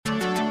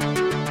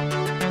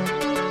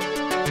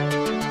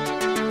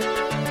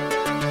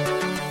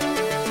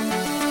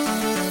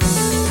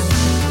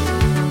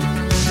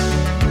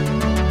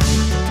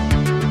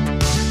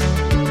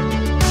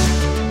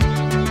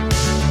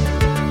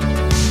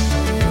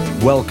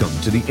Welcome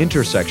to the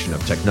intersection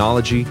of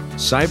technology,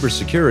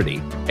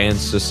 cybersecurity, and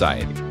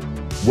society.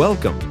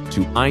 Welcome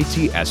to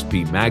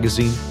ITSP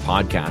Magazine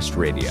Podcast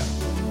Radio.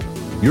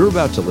 You're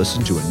about to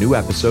listen to a new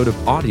episode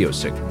of Audio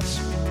Signals.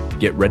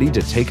 Get ready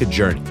to take a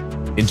journey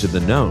into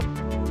the known,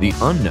 the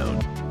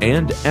unknown,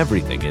 and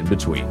everything in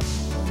between.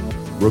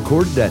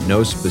 Recorded at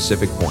no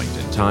specific point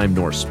in time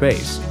nor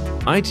space,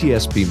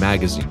 ITSP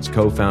Magazine's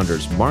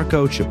co-founders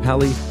Marco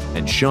Ciappelli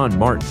and Sean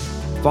Martin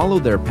follow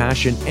their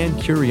passion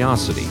and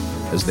curiosity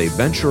as they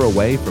venture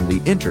away from the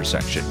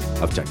intersection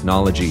of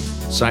technology,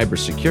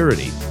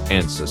 cybersecurity,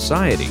 and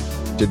society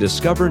to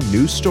discover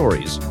new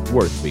stories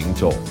worth being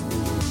told.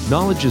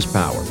 Knowledge is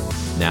power,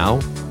 now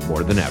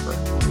more than ever.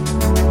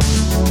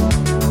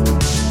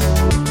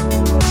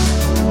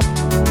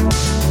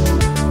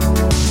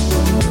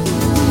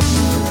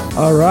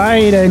 All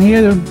right, and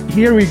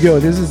here we go.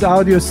 This is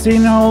Audio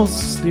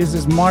Signals. This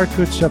is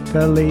Marco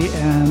Ciappelli,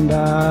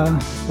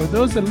 and for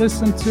those that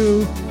listen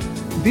to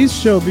this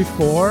show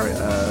before,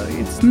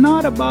 it's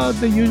not about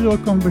the usual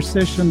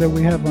conversation that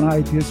we have on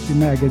ITSP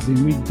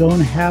Magazine. We don't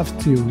have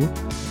to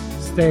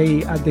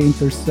stay at the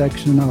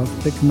intersection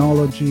of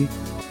technology,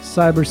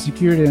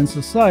 cybersecurity, and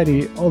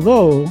society,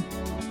 although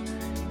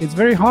it's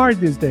very hard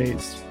these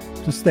days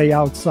to stay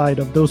outside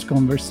of those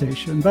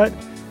conversations. But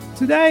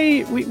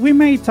today, we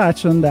may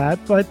touch on that,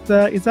 but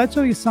it's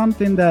actually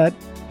something that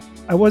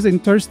I was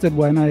interested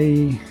when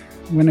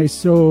I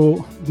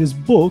saw this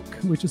book,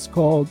 which is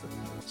called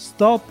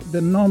Stop the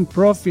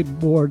Nonprofit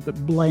Board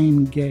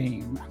Blame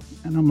Game.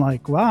 And I'm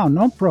like, wow,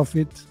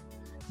 nonprofit,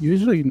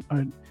 usually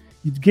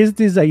it gives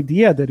this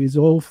idea that it's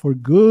all for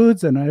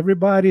goods and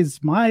everybody's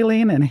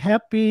smiling and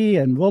happy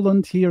and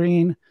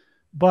volunteering.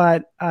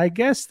 But I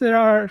guess there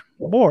are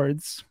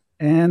boards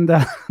and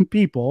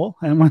people,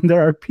 and when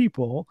there are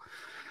people,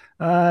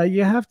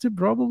 you have to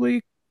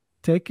probably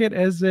take it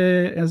as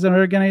an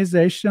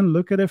organization,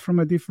 look at it from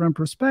a different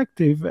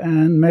perspective,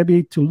 and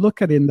maybe to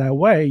look at it in that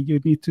way, you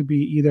need to be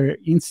either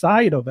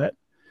inside of it,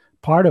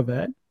 part of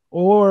it,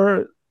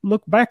 or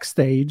look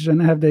backstage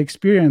and have the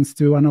experience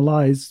to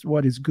analyze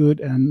what is good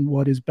and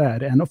what is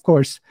bad. And of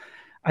course,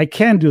 I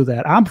can do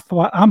that.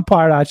 I'm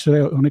part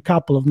actually on a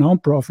couple of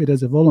nonprofit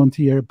as a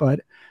volunteer,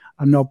 but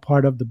I'm not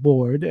part of the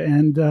board.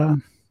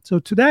 And so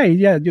today,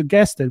 yeah, you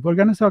guessed it, we're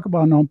going to talk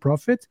about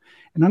nonprofit,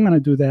 and I'm going to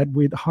do that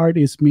with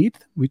Hardy Smith,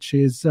 which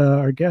is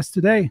our guest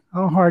today.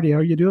 How, Hardy, how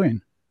are you doing?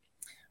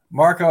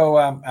 Marco,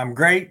 I'm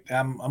great.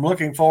 I'm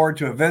looking forward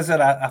to a visit.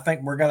 I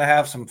think we're going to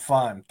have some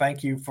fun.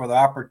 Thank you for the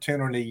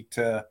opportunity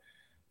to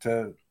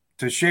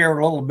share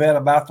a little bit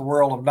about the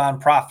world of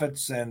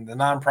nonprofits and the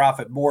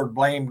nonprofit board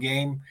blame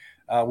game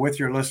with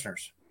your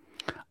listeners.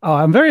 Oh,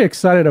 I'm very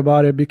excited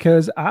about it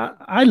because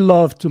I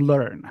love to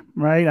learn,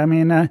 right? I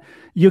mean,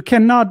 you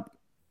cannot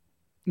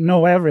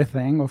know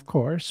everything, of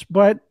course,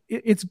 but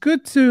it's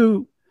good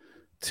to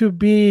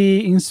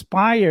be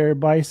inspired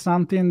by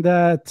something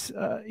that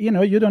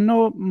you don't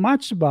know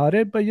much about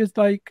it, but it's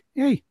like,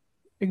 hey,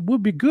 it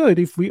would be good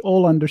if we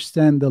all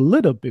understand a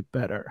little bit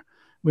better.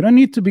 We don't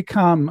need to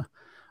become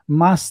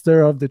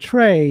master of the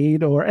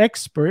trade or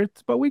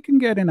expert, but we can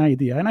get an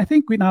idea. And I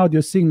think with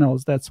Audio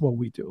Signals, that's what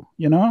we do.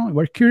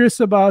 We're curious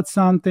about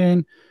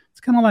something.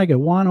 It's kind of like a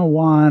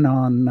 101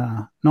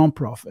 on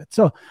nonprofit.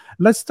 So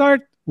let's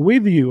start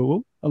with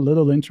you. A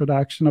little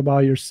introduction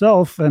about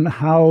yourself and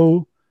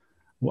how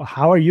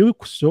are you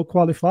so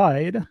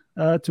qualified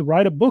to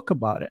write a book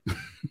about it?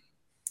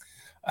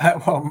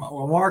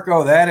 Well,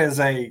 Marco, that's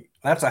a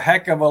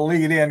heck of a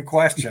lead-in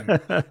question.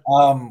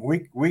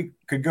 We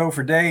could go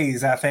for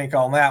days, I think,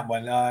 on that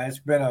one. It's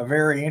been a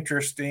very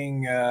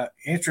interesting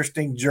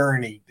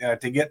journey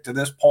to get to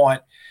this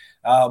point,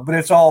 but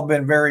it's all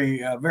been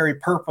very, very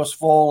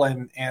purposeful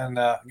and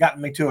gotten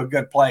me to a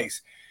good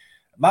place.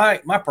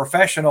 My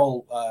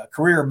professional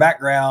career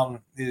background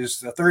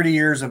is 30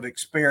 years of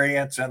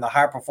experience in the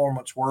high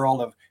performance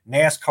world of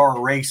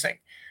NASCAR racing.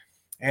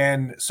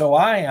 And so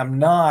I am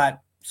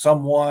not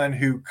someone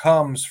who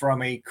comes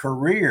from a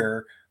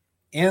career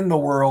in the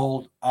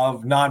world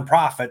of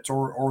nonprofits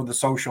or the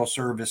social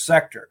service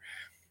sector.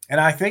 And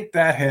I think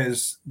that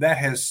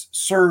has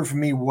served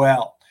me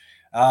well,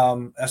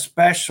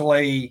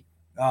 especially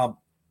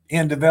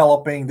in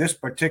developing this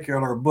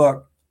particular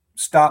book,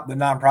 Stop the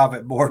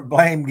Nonprofit Board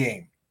Blame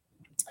Game.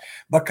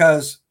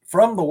 Because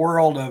from the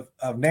world of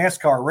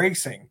NASCAR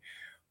racing,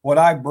 what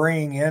I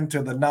bring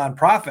into the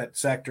nonprofit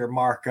sector,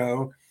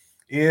 Marco,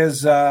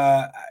 is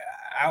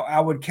I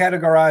would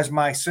categorize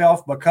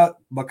myself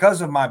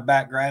because of my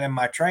background and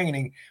my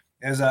training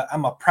as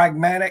I'm a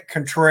pragmatic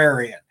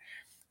contrarian.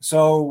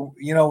 So,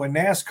 in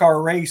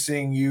NASCAR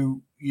racing,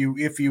 you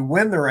if you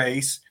win the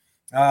race,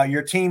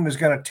 your team is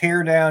going to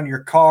tear down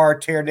your car,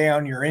 tear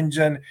down your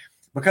engine,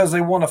 because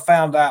they want to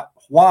find out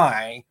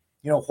why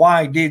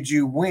did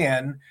you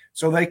win,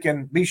 so they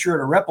can be sure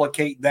to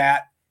replicate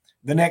that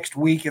the next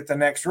week at the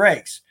next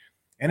race.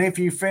 And if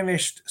you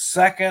finished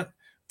second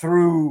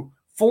through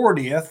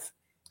 40th,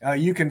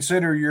 you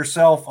consider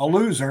yourself a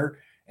loser,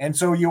 And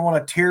so you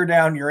want to tear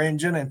down your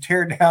engine and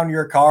tear down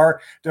your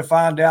car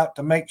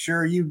to make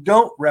sure you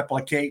don't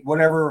replicate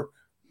whatever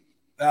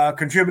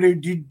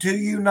contributed to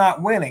you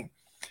not winning.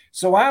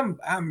 So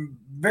I'm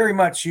very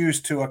much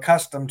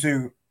accustomed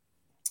to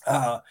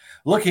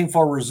looking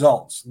for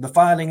results, the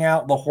finding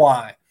out the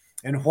why,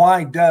 and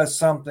why does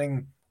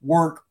something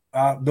work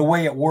the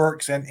way it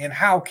works, and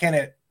how can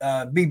it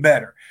be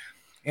better.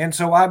 And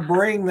so I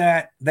bring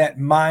that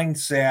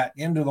mindset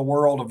into the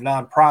world of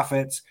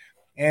nonprofits.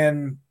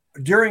 And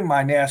during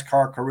my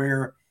NASCAR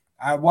career,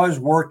 I was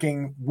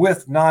working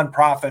with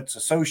nonprofits,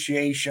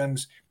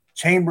 associations,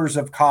 chambers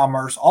of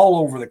commerce all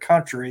over the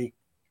country,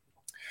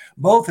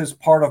 both as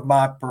part of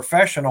my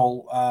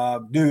professional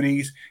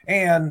duties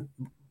and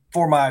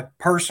for my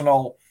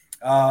personal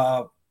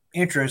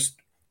interest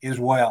as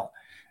well.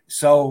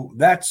 So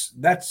that's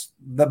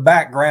the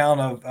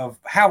background of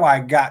how I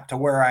got to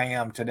where I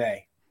am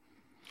today.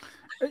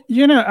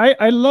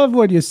 I love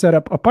what you set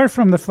up, apart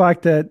from the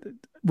fact that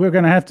we're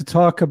going to have to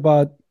talk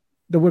about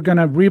that we're going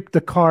to reap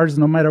the cars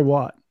no matter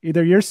what.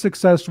 Either you're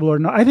successful or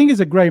not. I think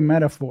it's a great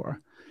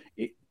metaphor.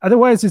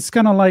 Otherwise, it's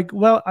kind of like,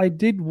 well, I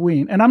did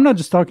win. And I'm not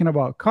just talking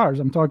about cars.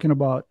 I'm talking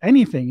about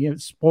anything,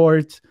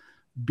 sports,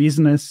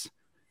 business.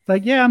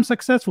 Like, yeah, I'm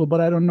successful,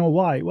 but I don't know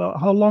why. Well,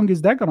 how long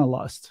is that going to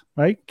last,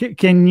 right?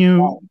 Can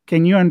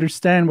you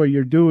understand what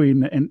you're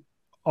doing, and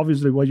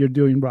obviously what you're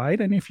doing right?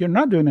 And if you're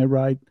not doing it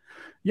right,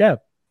 yeah,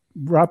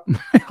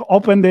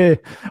 open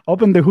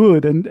the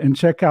hood and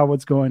check out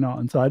what's going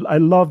on. So I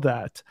love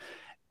that.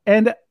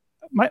 And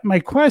my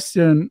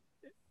question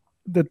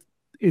that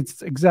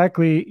it's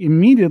exactly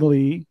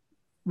immediately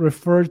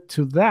referred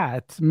to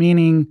that,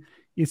 meaning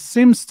it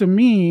seems to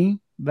me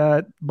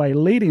that by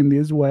leading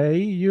this way,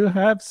 you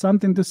have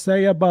something to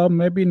say about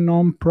maybe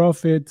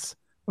nonprofits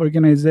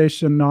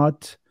organization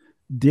not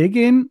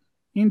digging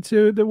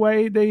into the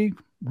way they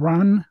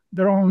run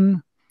their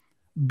own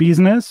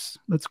business.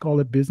 Let's call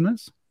it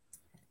business.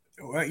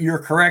 You're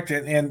correct,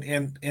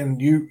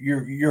 and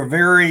you're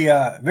very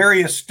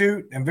very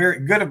astute and very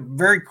good,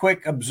 very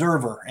quick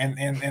observer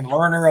and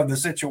learner of the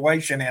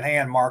situation at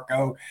hand,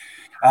 Marco.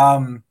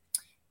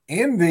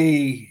 In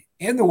the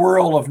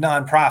world of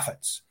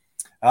nonprofits,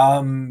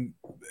 the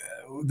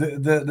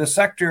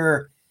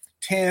sector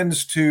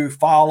tends to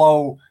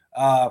follow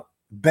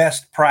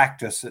best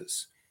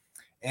practices,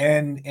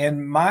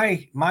 and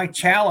my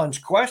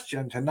challenge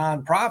question to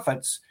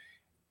nonprofits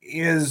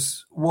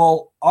is,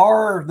 well,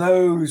 are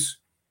those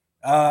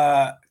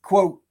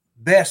quote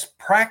best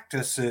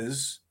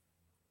practices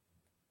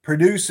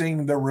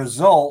producing the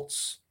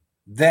results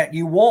that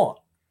you want?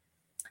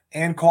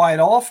 And quite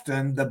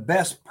often the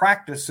best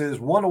practices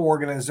one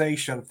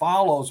organization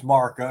follows,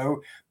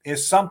 Marco,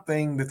 is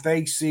something that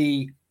they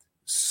see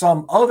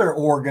some other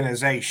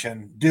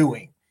organization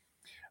doing.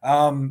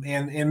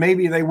 And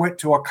maybe they went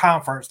to a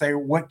conference, they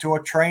went to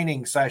a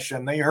training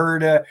session, they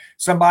heard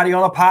somebody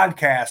on a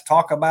podcast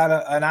talk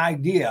about an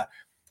idea.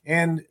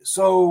 And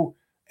so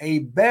a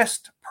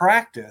best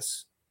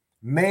practice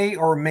may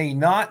or may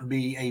not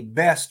be a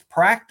best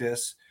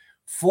practice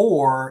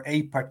for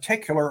a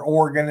particular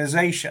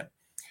organization.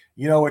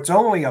 It's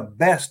only a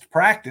best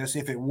practice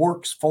if it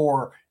works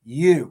for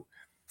you.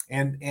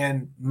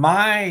 And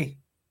my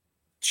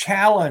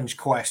challenge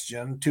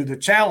question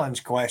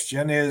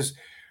is,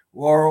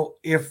 well,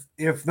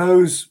 if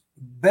those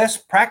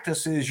best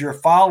practices you're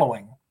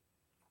following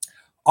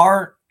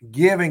aren't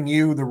giving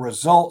you the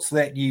results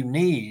that you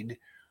need,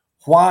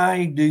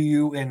 why do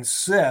you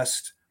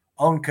insist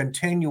on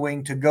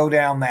continuing to go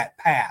down that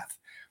path?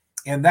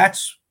 And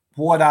that's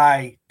what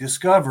I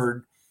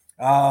discovered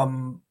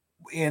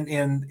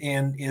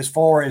in as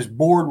far as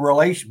board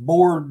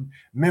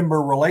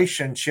member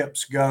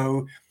relationships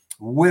go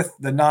with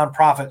the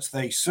nonprofits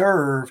they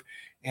serve,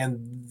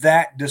 and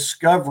that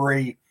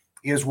discovery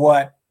is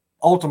what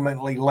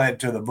ultimately led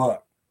to the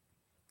book.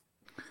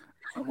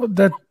 Well,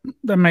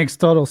 that makes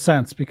total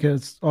sense,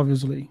 because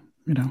obviously,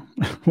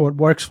 what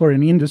works for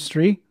an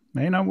industry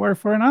may not work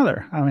for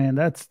another. I mean,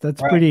 that's right.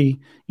 Pretty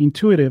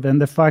intuitive.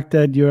 And the fact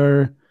that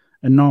you're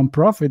a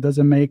nonprofit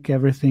doesn't make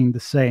everything the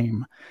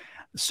same.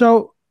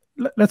 So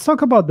let's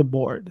talk about the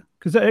board.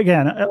 Because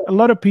again, a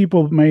lot of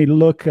people may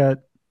look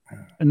at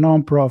a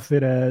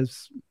nonprofit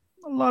as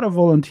a lot of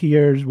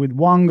volunteers with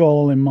one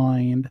goal in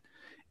mind,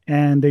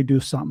 and they do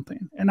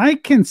something. And I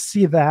can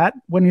see that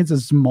when it's a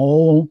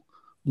small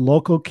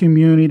local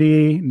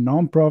community,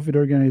 nonprofit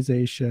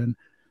organization.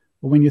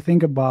 But when you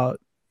think about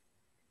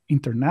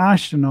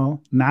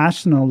international,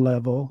 national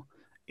level,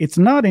 it's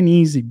not an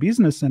easy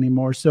business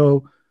anymore.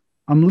 So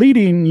I'm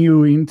leading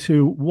you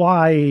into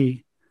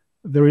why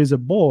there is a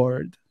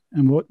board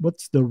and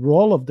what's the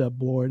role of that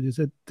board. Is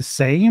it the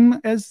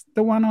same as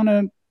the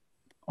one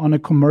on a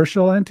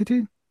commercial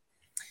entity?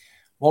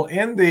 Well,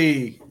 in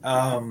the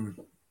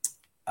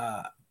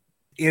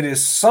it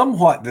is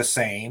somewhat the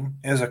same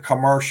as a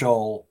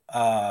commercial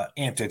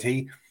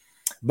entity,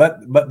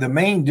 but the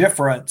main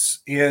difference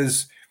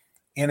is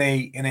in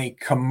a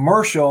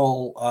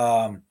commercial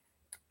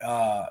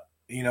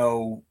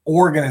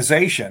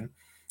organization,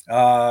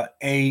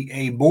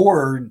 a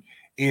board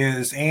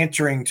is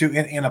answering to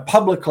in a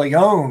publicly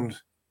owned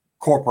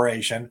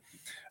corporation.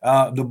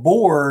 The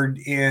board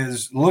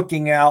is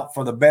looking out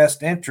for the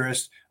best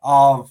interest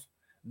of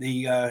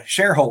the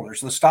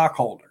shareholders, the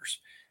stockholders.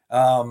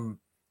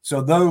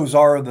 So those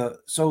are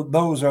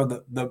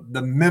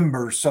the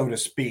members, so to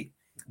speak.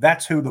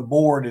 That's who the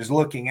board is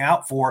looking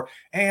out for,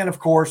 and of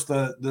course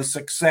the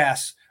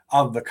success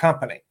of the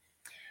company.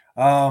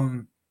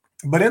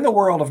 But in the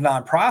world of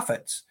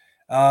nonprofits,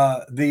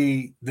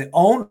 the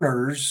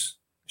owners,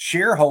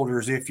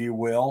 shareholders, if you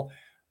will,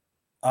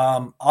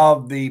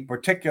 of the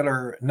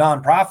particular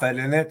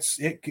nonprofit, and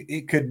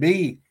it could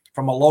be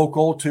from a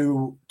local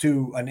to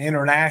an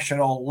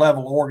international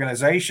level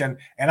organization,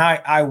 and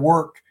I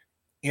work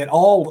at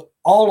all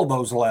of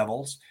those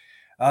levels.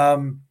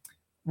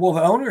 Well,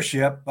 the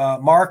ownership,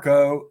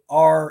 Marco,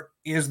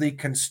 is the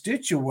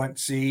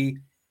constituency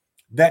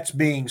that's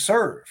being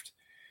served.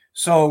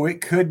 So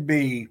it could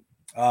be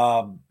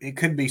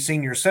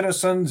senior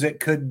citizens, it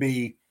could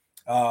be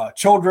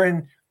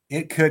children,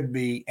 it could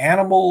be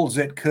animals,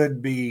 it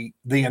could be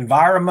the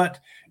environment.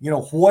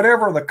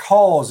 Whatever the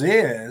cause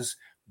is,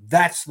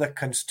 that's the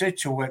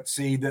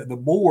constituency that the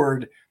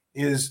board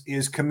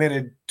is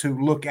committed to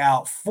look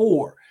out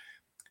for.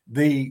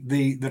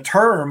 The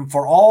term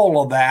for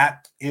all of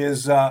that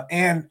is,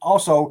 and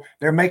also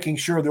they're making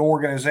sure the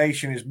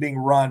organization is being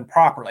run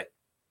properly.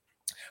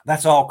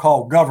 That's all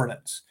called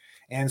governance.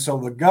 And so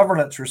the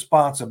governance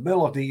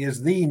responsibility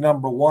is the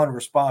number one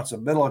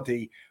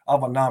responsibility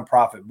of a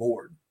nonprofit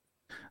board.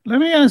 Let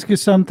me ask you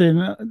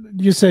something.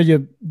 You said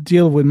you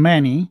deal with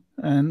many,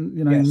 and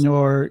Yes.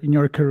 in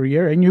your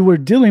career, and you were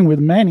dealing with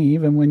many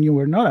even when you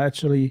were not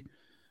actually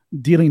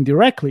dealing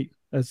directly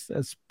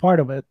as part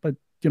of it, but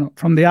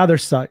from the other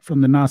side, from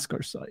the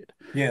NASCAR side.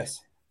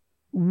 Yes.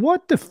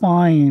 What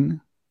defines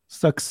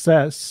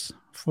success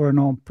for a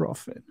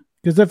nonprofit?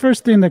 Because the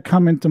first thing that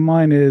comes into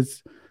mind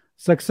is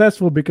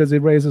successful because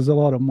it raises a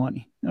lot of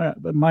money. All right,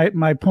 but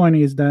my point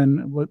is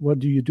then, what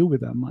do you do with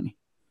that money?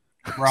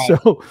 Right.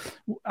 So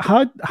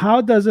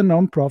how does a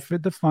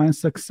nonprofit define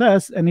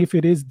success, and if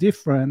it is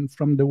different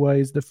from the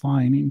way it's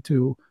defined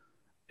into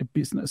a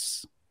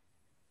business?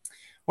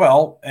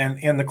 Well, and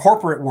in the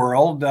corporate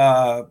world,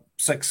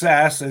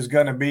 success is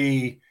going to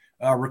be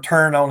a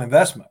return on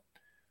investment.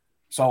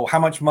 So how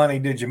much money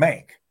did you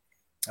make?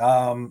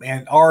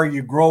 And are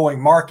you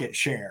growing market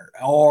share,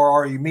 or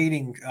are you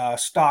meeting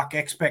stock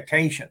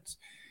expectations?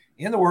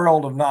 In the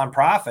world of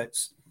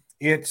nonprofits,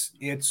 it's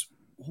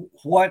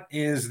what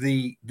is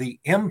the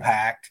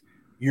impact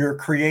you're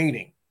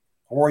creating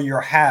or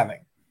you're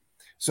having.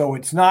 So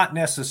it's not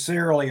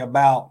necessarily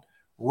about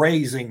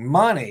raising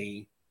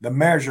money. The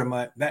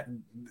measurement, that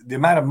the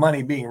amount of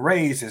money being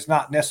raised is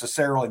not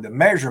necessarily the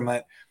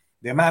measurement.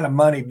 The amount of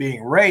money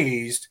being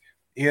raised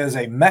is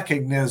a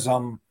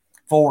mechanism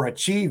for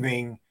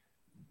achieving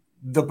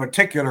the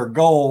particular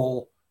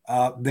goal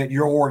that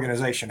your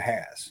organization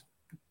has.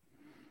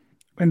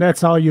 And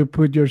that's how you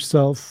put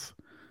yourself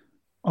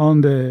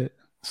on the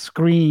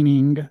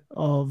screening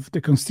of the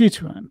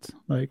constituent.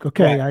 Like,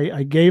 okay, right.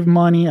 I gave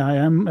money. I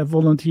am a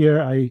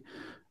volunteer. I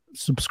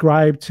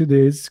subscribe to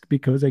this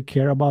because I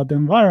care about the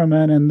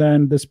environment. And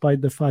then despite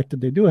the fact that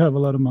they do have a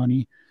lot of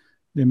money,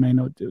 they may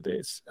not do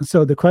this. And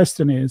so the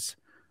question is,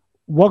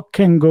 what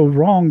can go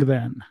wrong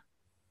then?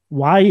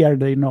 Why are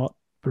they not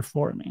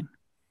performing?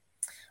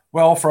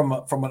 Well, from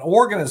an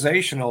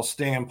organizational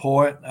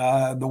standpoint,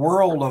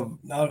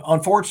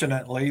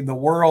 unfortunately, the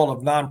world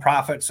of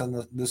nonprofits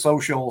and the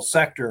social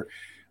sector,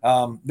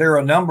 there are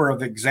a number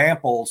of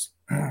examples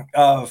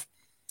of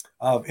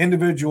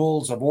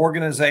individuals, of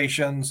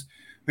organizations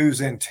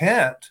whose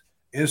intent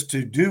is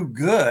to do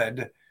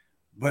good,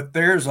 but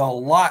there's a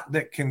lot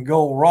that can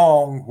go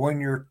wrong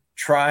when you're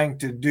trying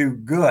to do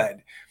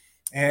good.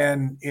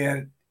 And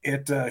it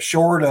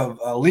short of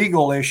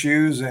legal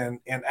issues and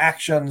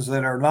actions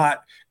that are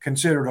not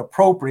considered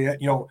appropriate,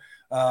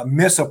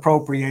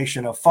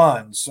 misappropriation of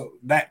funds, so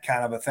that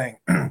kind of a thing.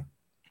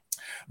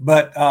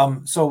 But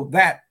so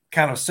that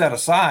kind of set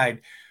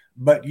aside,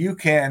 but you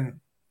can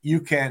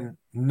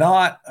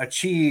not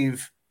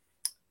achieve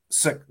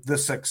the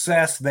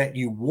success that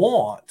you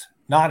want,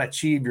 not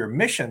achieve your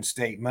mission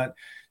statement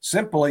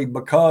simply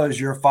because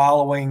you're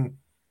following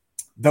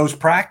those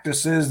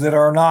practices that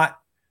are not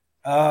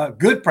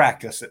good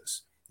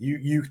practices.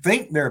 You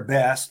think they're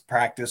best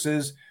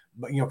practices,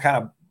 but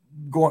kind of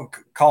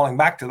calling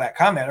back to that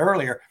comment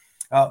earlier,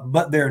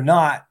 but they're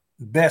not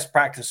best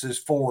practices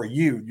for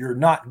you. You're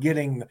not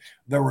getting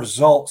the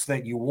results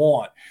that you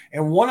want.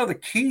 And one of the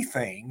key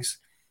things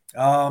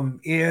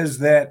is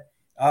that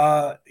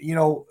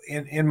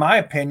in my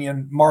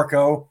opinion,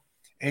 Marco,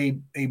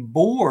 a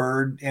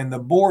board and the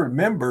board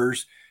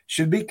members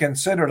should be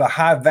considered a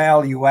high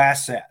value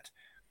asset.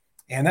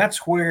 And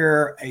that's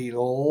where a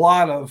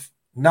lot of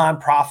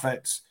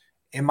nonprofits,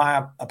 in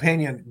my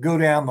opinion, go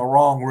down the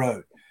wrong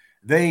road.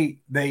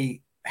 They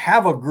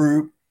have a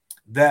group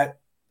that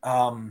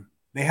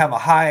they have a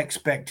high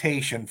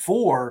expectation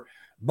for,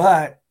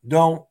 but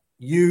don't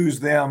use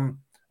them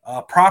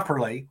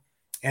properly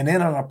and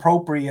in an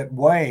appropriate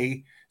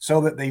way so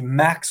that they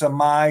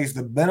maximize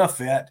the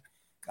benefit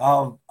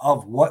of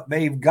what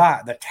they've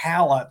got, the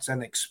talents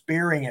and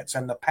experience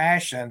and the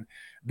passion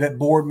that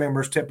board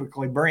members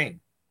typically bring.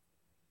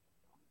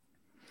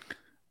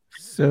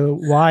 So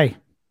why?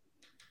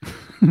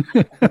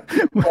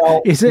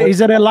 Well, is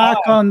it a lack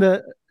on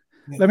the?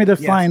 Let me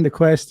define the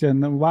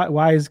question.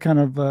 Why is kind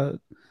of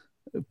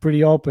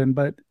pretty open,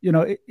 but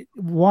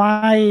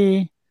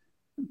why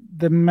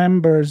the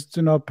members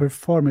do not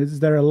perform? Is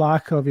there a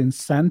lack of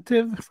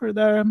incentive for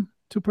them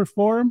to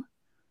perform?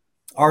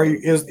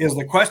 Is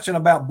the question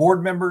about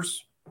board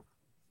members?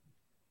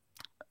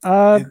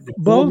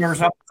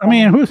 Both. I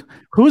mean,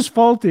 whose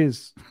fault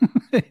is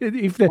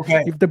if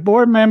the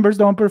board members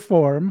don't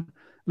perform?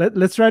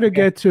 Let's try to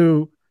get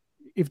to,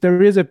 if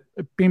there is a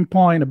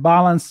pinpoint, a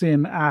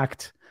balancing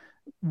act,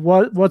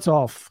 what's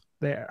off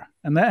there,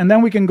 and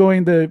then we can go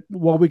into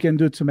what we can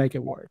do to make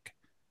it work.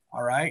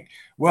 All right.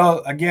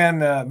 Well, again,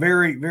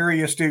 very,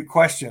 very astute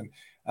question,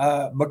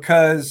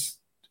 because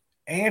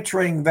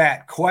answering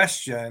that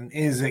question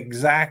is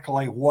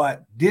exactly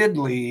what did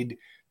lead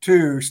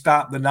to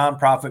Stop the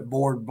Nonprofit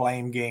Board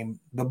Blame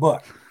Game, the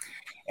book.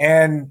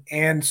 And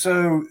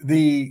so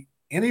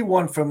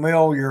anyone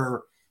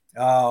familiar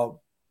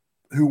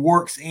who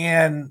works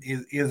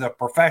is a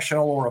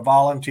professional or a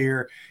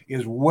volunteer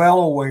is well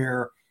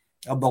aware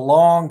of the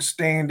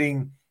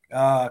long-standing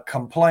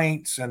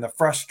complaints and the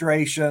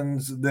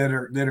frustrations that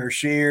are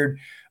shared,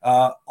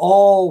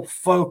 all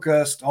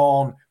focused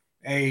on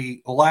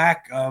a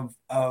lack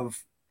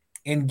of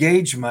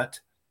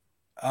engagement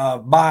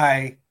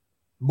by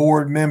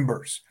board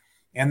members.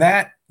 And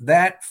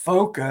that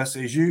focus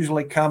is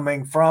usually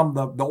coming from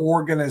the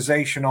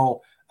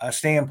organizational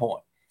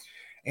standpoint.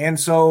 And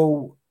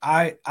so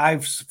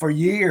I've for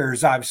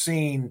years I've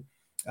seen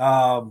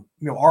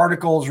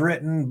articles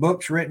written,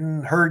 books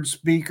written, heard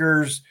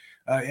speakers,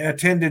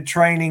 attended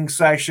training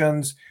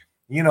sessions.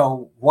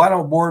 Why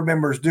don't board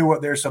members do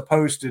what they're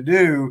supposed to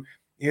do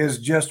is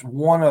just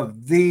one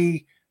of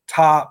the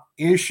top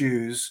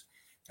issues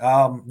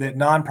that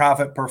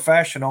nonprofit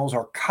professionals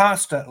are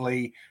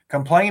constantly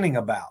complaining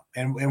about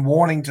and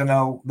wanting to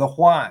know the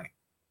why.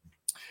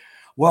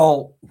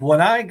 Well, when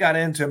I got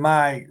into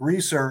my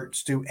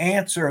research to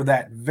answer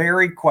that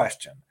very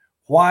question,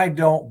 why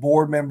don't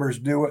board members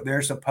do what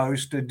they're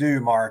supposed to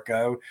do,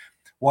 Marco?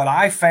 What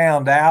I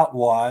found out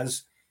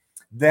was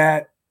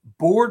that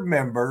board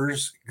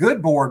members,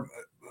 good board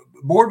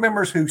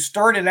members who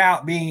started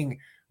out being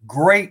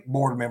great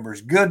board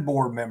members, good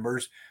board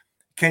members,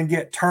 can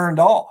get turned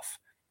off.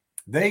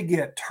 They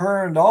get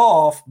turned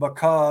off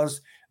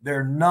because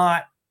they're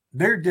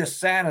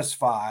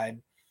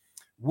dissatisfied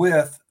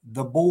with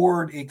the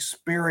board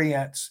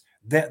experience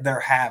that they're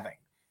having.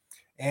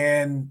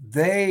 And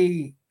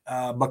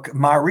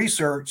my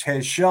research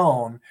has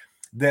shown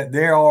that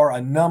there are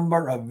a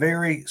number of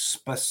very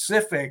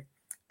specific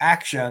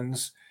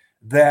actions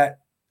that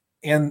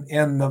in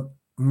the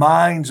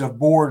minds of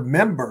board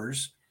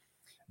members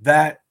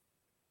that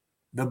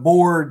the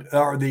board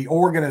or the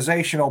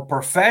organizational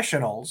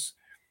professionals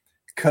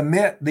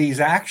commit these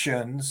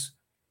actions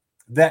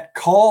that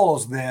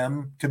cause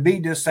them to be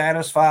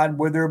dissatisfied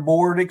with their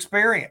board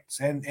experience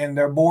and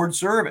their board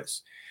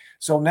service.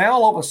 So now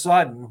all of a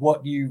sudden,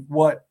 what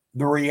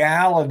the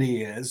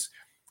reality is,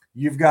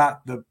 you've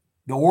got the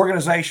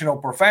organizational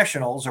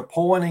professionals are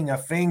pointing a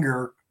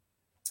finger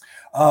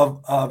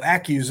of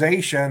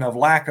accusation of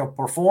lack of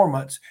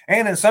performance.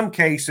 And in some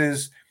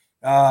cases,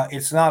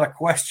 it's not a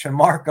question,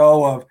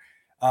 Marco,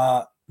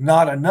 of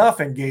not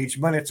enough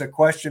engagement. It's a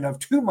question of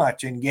too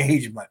much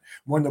engagement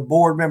when the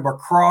board member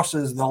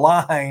crosses the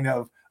line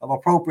of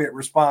appropriate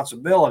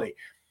responsibility.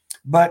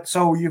 But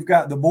so you've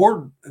got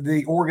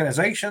the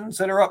organizations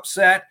that are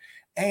upset,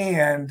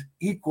 and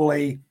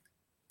equally,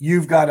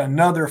 you've got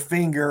another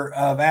finger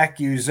of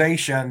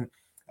accusation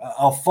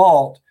of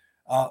fault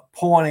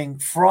pointing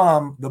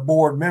from the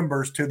board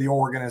members to the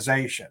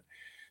organization.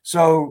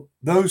 So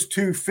those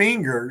two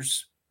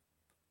fingers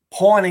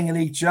pointing at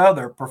each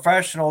other,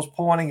 professionals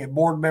pointing at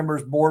board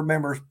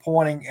members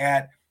pointing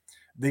at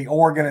the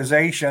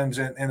organizations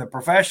and the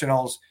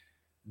professionals,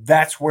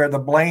 that's where the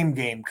blame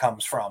game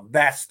comes from.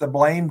 That's the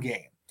blame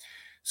game.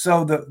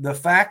 So the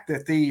fact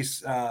that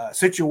these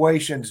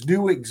situations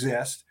do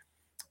exist,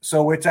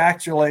 so it's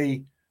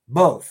actually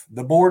both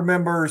the board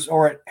members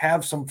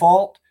have some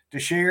fault to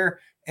share,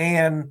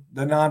 and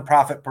the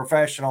nonprofit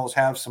professionals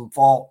have some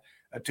fault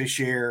to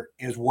share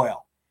as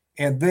well.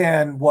 And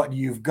then what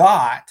you've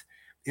got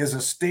is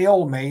a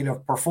stalemate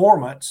of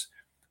performance.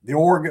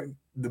 The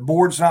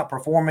board's not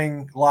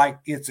performing like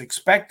it's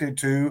expected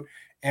to,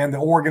 and the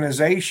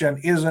organization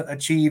isn't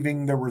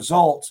achieving the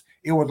results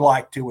it would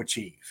like to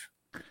achieve.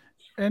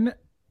 And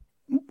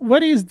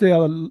what is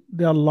the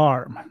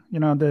alarm?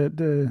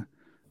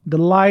 The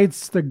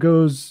lights that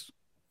goes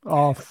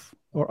off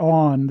or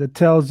on that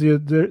tells you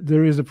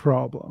there is a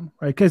problem,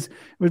 right? Because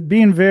we're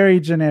being very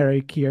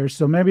generic here,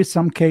 so maybe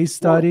some case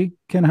study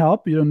can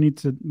help. You don't need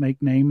to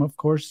make name, of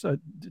course, to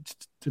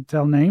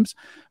tell names,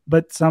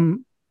 but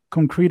some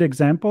concrete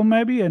example,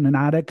 maybe, and an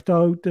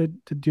anecdote that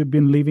you've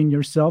been living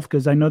yourself?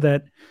 Because I know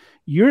that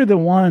you're the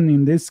one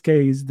in this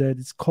case that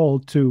is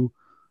called to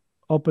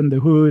open the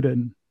hood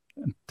and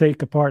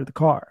take apart the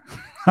car.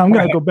 I'm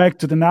going to go back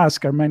to the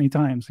NASCAR many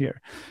times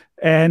here.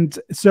 And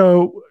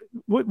so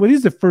what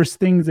is the first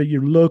thing that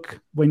you look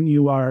when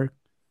you are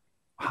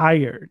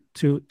hired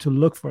to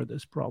look for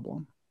this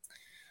problem?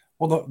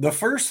 Well, the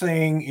first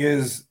thing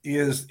is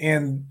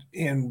in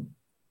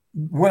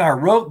when I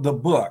wrote the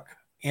book,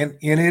 and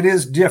it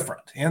is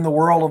different in the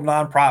world of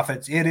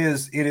nonprofits. It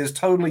is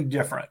totally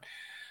different.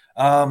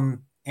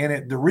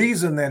 And the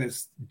reason that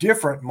it's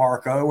different,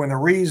 Marco, and the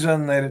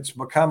reason that it's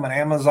become an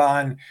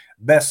Amazon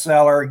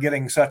bestseller,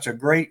 getting such a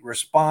great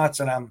response,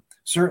 and I'm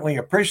certainly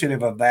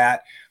appreciative of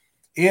that,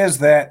 is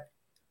that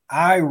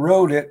I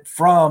wrote it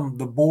from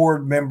the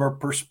board member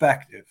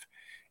perspective.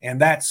 And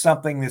that's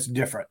something that's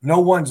different. No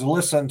one's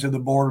listened to the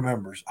board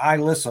members. I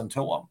listen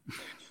to them.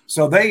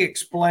 So they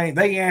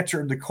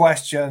answered the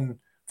question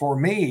for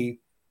me.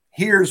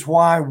 Here's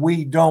why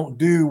we don't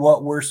do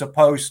what we're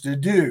supposed to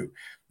do.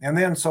 And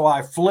then so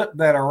I flipped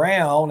that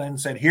around and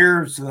said,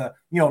 here's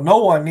no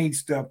one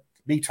needs to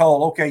be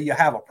told, okay, you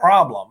have a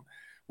problem.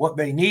 What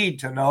they need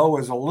to know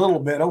is a little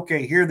bit,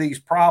 okay, here are these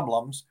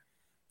problems.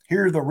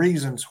 Here are the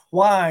reasons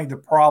why the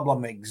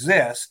problem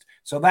exists.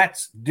 So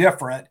that's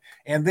different.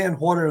 And then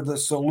what are the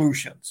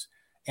solutions?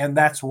 And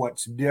that's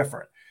what's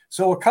different.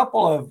 So a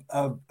couple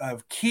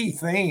of key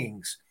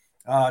things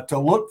to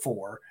look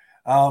for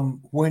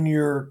when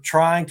you're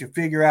trying to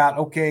figure out,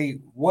 okay,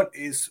 what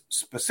is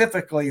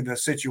specifically the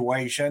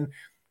situation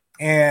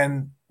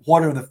and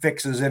what are the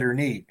fixes that are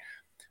needed.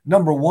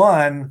 Number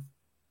one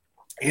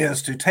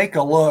is to take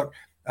a look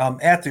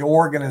at the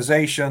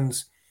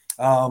organization's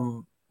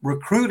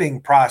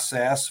recruiting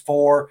process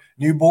for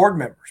new board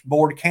members,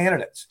 board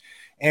candidates.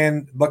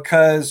 And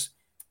because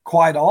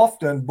quite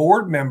often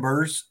board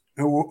members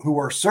who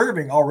are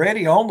serving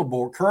already on the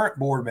board, current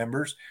board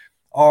members,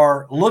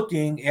 are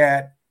looking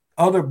at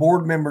other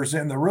board members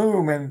in the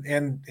room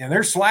and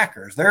they're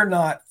slackers. They're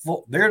not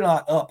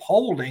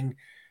upholding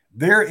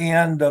their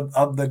end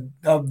of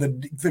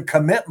the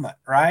commitment,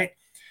 right?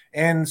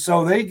 And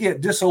so they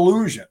get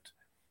disillusioned.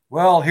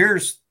 Well,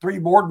 here's 3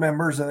 board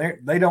members and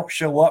they don't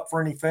show up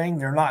for anything.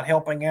 They're not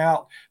helping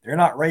out. They're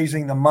not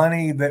raising the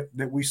money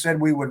that we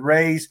said we would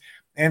raise.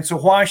 And so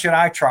why should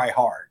I try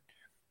hard?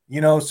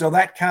 So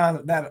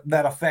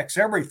that affects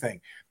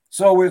everything.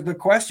 So the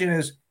question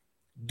is,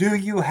 do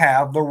you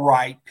have the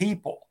right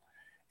people?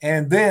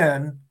 And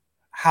then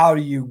how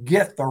do you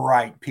get the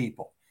right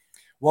people?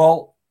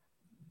 Well,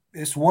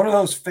 it's one of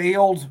those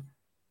failed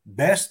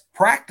best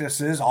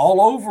practices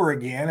all over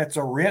again. It's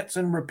a rinse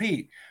and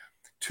repeat.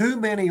 Too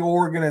many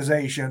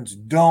organizations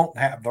don't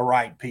have the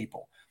right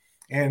people,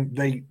 and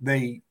they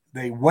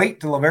wait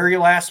till the very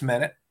last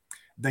minute.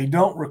 They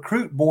don't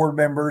recruit board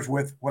members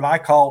with what I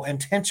call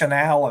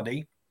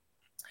intentionality.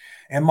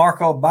 And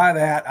Marco, by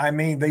that, I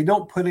mean they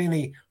don't put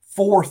any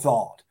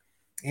forethought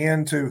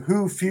into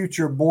who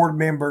future board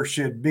members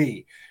should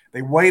be.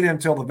 They wait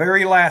until the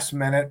very last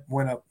minute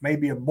when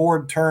maybe a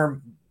board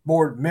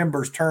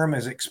member's term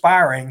is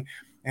expiring,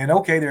 and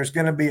okay, there's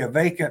going to be a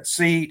vacant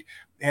seat,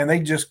 and they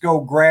just go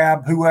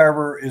grab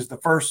whoever is the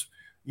first,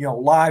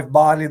 live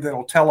body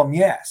that'll tell them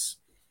yes.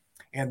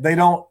 And they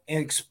don't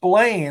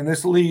explain.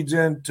 This leads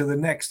into the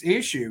next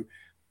issue,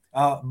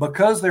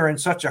 because they're in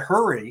such a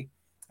hurry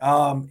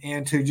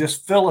and to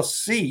just fill a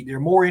seat. They're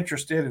more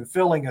interested in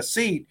filling a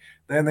seat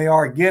than they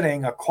are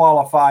getting a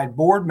qualified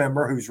board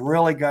member who's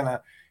really going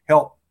to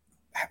help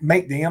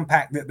make the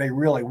impact that they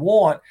really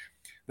want.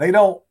 They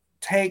don't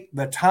take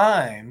the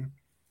time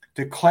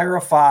to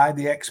clarify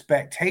the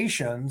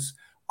expectations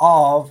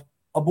of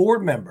a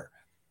board member.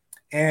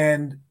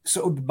 And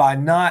so by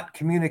not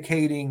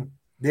communicating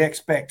the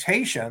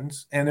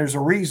expectations, and there's a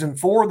reason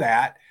for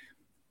that,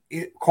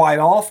 it quite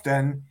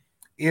often,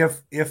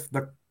 if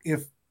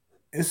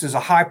this is a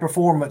high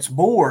performance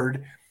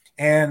board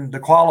and the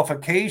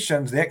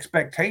qualifications, the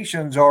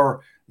expectations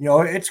are,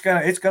 it's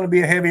going to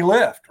be a heavy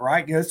lift,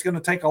 right? It's going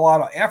to take a lot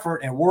of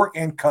effort and work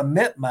and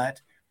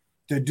commitment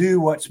to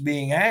do what's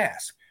being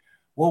asked.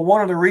 Well,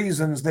 one of the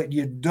reasons that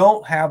you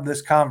don't have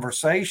this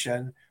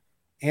conversation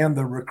in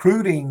the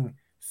recruiting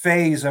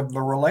phase of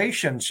the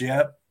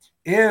relationship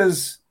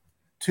is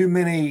too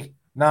many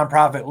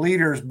nonprofit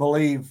leaders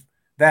believe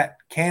that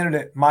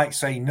candidate might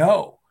say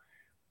no,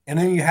 and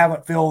then you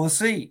haven't filled the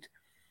seat.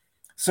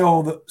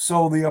 So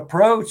the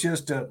approach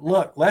is to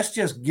look, let's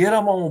just get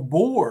them on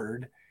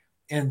board,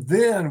 and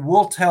then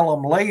we'll tell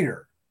them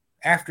later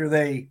after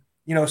they,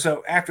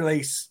 so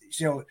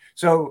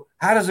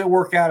how does it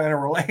work out in a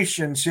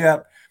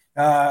relationship?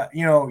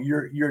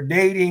 You're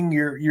dating,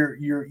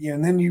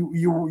 and then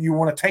you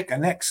want to take a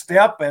next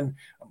step and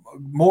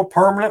more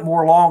permanent,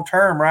 more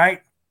long-term,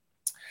 right?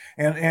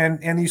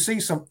 And you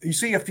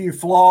see a few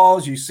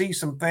flaws, you see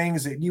some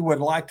things that you would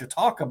like to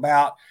talk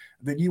about,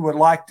 that you would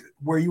like to,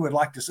 where you would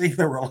like to see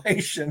the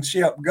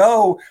relationship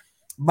go.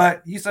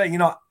 But you say,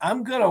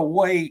 I'm going to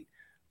wait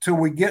till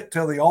we get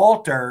to the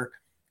altar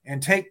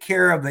and take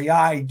care of the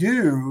I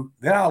do,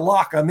 then I'll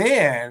lock them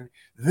in.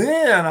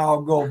 Then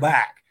I'll go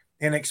back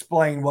and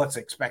explain what's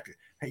expected.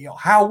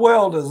 How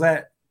well does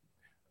that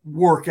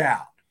work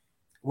out?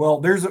 Well,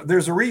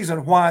 there's a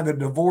reason why the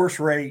divorce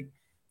rate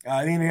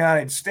in the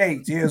United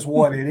States is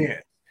what it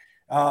is,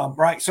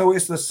 right? So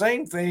it's the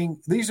same thing.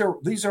 These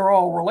are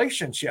all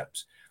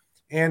relationships,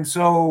 and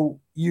so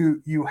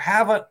you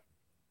haven't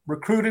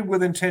recruited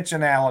with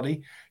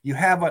intentionality. You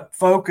haven't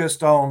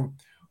focused on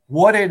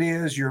what it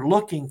is you're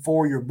looking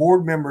for your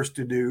board members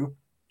to do.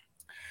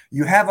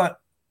 You haven't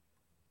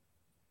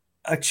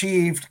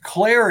achieved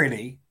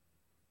clarity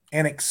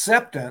and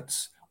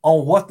acceptance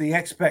on what the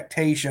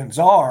expectations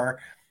are,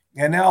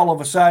 and now all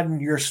of a sudden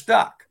you're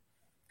stuck.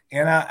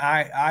 And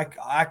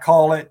I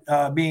call it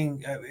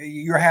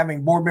you're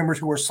having board members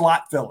who are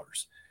slot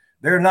fillers.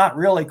 They're not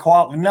really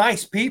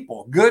nice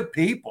people, good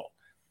people,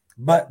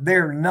 but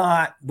they're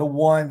not the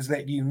ones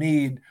that you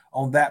need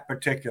on that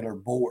particular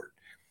board.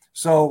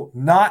 So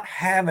not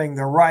having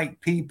the right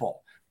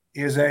people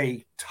is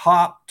a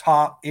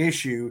top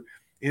issue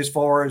as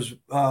far as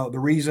the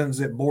reasons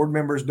that board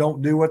members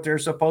don't do what they're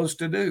supposed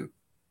to do.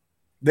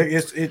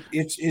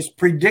 It's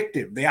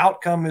predictive. The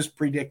outcome is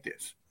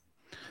predictive.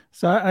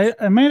 So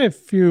I made a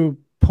few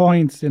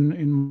points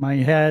in my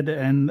head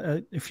and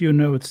a few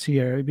notes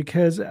here,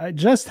 because I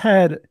just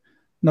had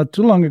not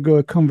too long ago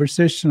a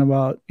conversation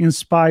about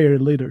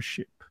inspired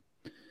leadership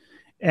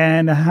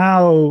and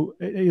how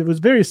it was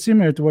very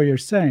similar to what you're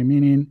saying,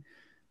 meaning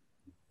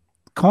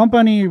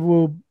company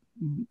will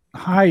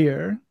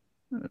hire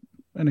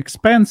an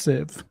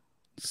expensive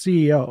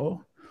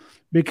CEO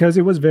because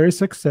it was very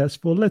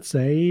successful, let's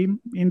say,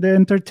 in the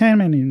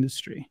entertainment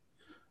industry.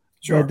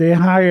 Sure. But they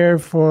hire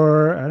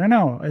for, I don't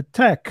know, a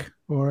tech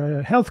or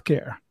a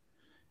healthcare.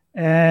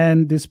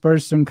 And this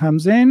person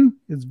comes in,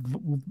 is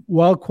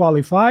well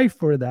qualified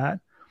for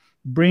that,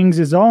 brings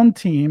his own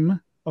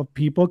team of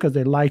people because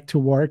they like to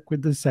work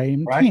with the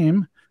same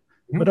team.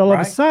 But all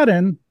of a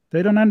sudden,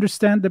 they don't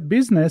understand the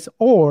business,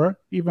 or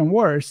even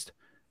worse,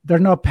 they're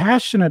not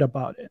passionate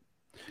about it.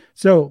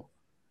 So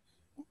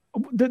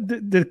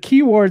the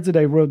key words that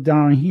I wrote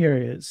down here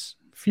is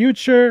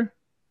future,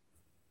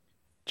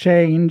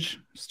 change,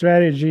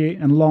 strategy,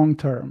 and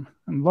long-term.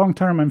 And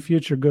long-term and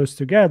future goes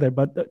together.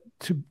 But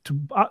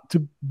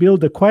to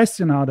build a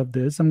question out of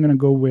this, I'm going to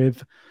go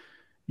with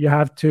you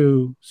have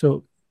to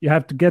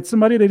get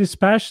somebody that is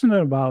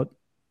passionate about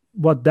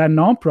what that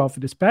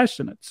nonprofit is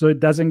passionate, so it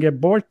doesn't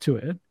get bored to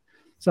it.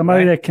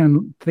 Somebody that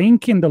can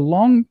think in the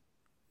long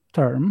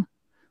term,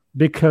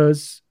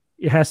 because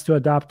it has to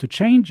adapt to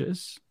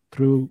changes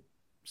through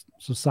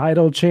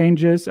societal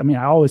changes. I mean,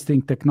 I always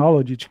think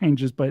technology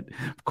changes, but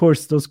of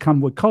course those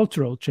come with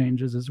cultural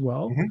changes as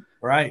well. Mm-hmm.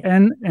 Right.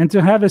 And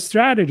to have a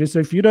strategy. So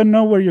if you don't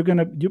know where you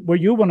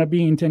want to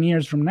be in 10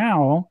 years from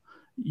now,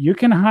 you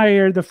can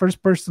hire the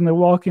first person to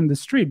walk in the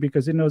street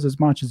because he knows as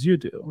much as you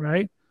do,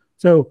 right?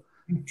 So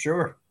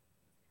sure.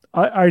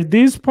 Are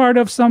these part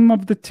of some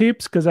of the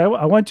tips? Because I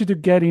want you to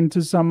get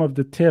into some of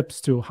the tips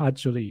to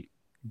actually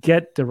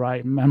get the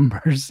right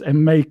members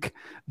and make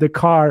the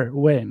car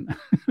win.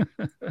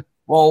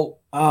 Well,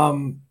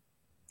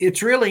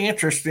 it's really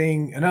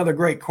interesting. Another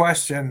great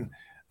question.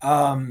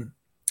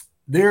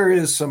 There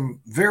is some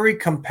very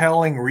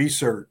compelling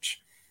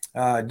research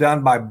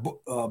done by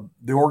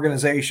the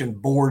organization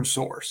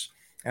BoardSource,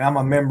 and I'm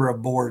a member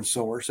of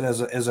BoardSource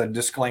as a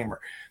disclaimer.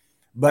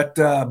 But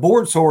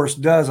BoardSource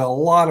does a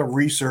lot of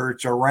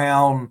research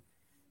around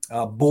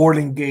board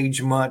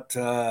engagement,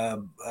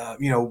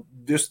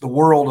 just the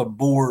world of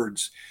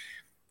boards.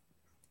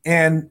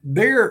 And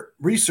their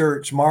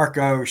research,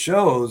 Marco,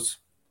 shows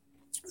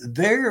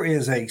there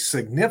is a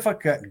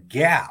significant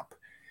gap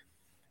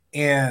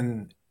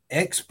in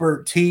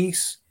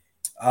expertise,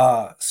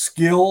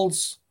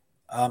 skills,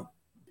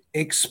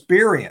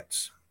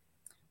 experience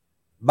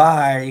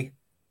by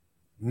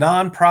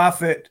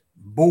nonprofit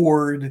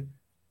board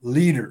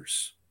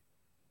leaders.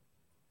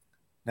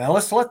 Now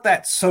let's let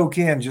that soak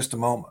in just a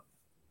moment.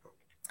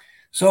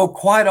 So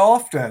quite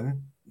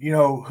often,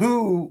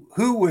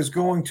 who is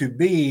going to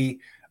be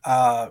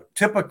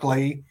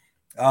typically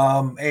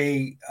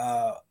a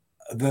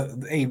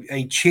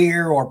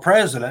chair or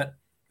president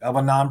of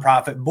a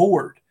nonprofit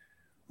board?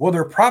 Well,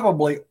 they're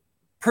probably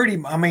pretty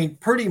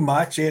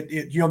much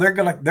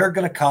they're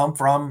gonna come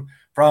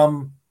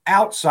from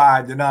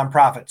outside the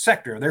nonprofit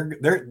sector.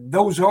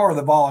 Those are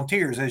the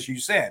volunteers, as you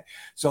said.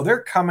 So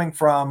they're coming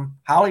from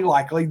highly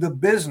likely the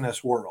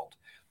business world.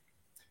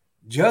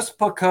 Just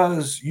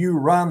because you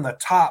run the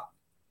top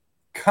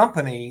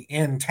company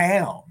in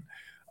town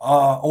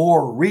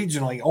or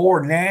regionally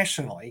or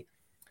nationally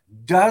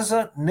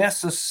doesn't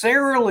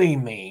necessarily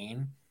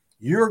mean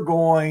you're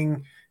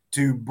going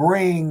to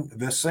bring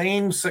the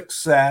same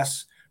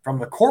success from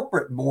the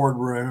corporate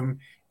boardroom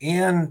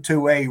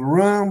into a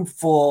room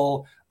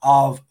full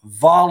of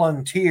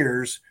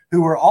volunteers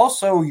who are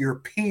also your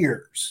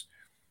peers.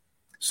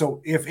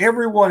 So if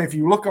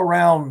you look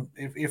around,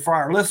 if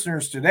our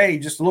listeners today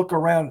just look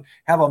around,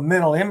 have a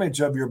mental image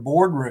of your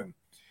boardroom.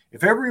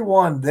 If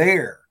everyone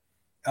there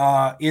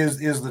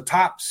is the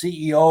top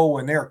CEO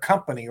in their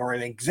company or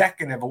an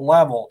executive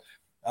level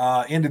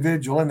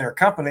individual in their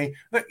company,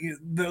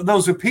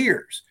 those are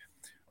peers.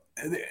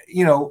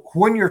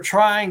 When you're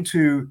trying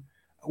to,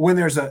 when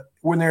there's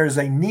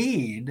a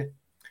need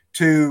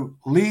to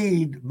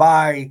lead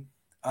by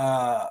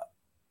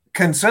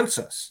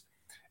consensus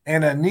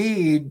and a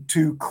need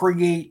to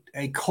create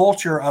a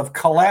culture of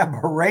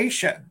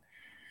collaboration.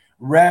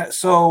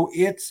 So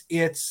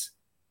it's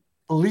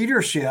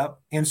leadership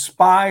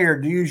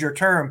inspired, to use your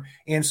term,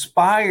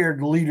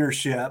 inspired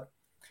leadership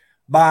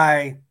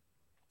by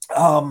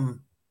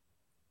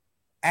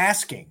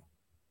asking,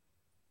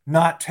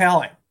 not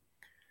telling.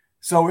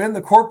 So in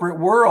the corporate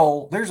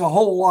world, there's a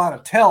whole lot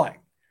of telling,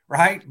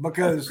 right?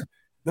 Because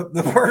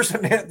the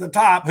person at the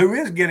top who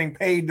is getting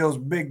paid those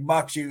big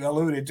bucks you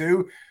alluded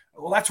to,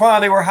 well, that's why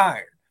they were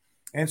hired.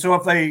 And so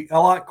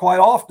quite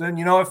often,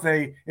 if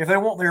they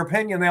want their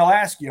opinion, they'll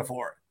ask you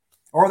for it,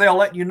 or they'll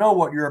let you know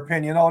what your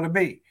opinion ought to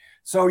be.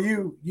 So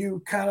you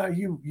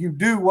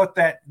do what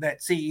that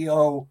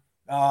CEO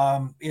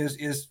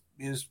is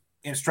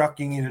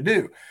instructing you to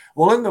do.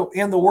 Well,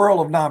 in the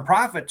world of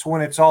nonprofits,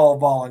 when it's all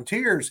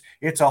volunteers,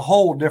 it's a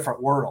whole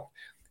different world.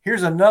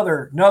 Here's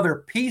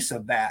another piece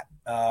of that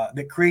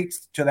that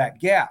creates to that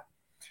gap.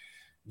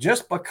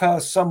 Just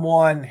because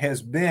someone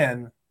has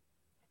been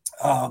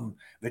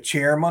the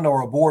chairman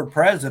or a board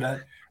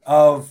president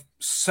of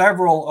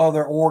several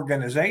other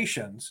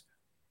organizations,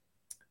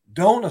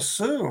 don't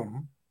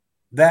assume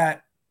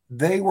that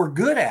they were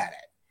good at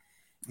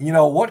it.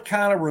 What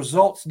kind of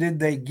results did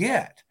they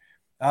get?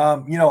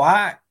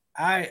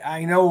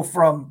 I know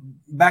from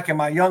back in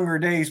my younger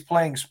days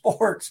playing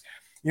sports,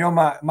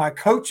 my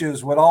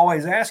coaches would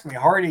always ask me,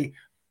 Hardy,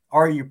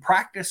 are you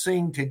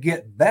practicing to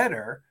get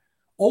better,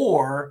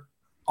 or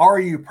are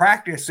you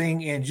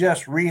practicing and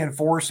just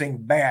reinforcing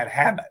bad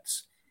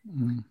habits?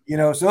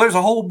 Mm-hmm. So there's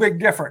a whole big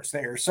difference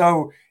there.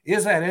 So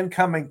is that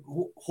incoming?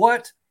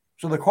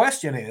 So the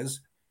question is,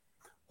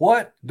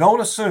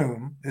 don't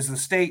assume is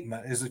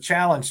the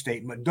challenge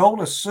statement.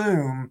 Don't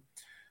assume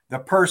the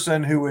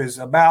person who is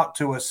about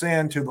to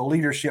ascend to the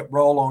leadership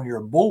role on your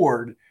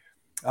board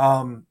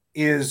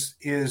has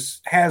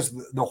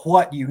the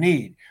what you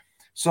need.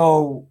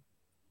 So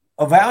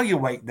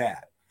evaluate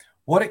that.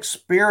 What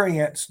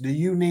experience do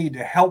you need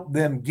to help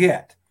them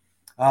get?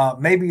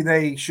 Maybe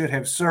they should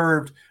have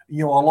served,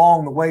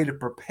 along the way to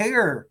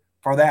prepare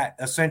for that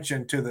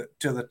ascension to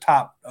the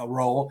top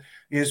role.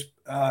 Is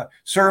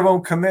serve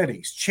on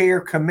committees,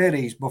 chair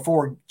committees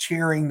before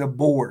chairing the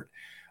board.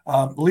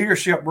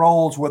 Leadership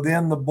roles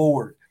within the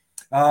board.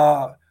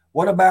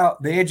 What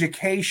about the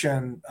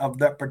education of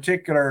that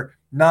particular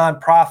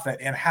nonprofit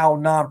and how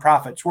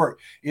nonprofits work?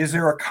 Is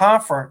there a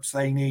conference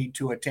they need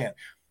to attend?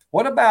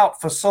 What about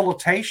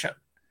facilitation?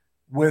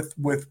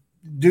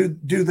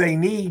 Do they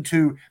need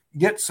to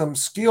get some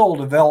skill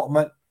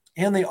development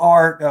in the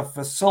art of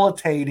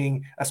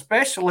facilitating,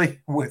 especially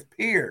with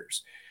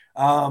peers?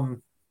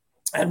 And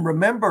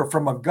remember,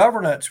 from a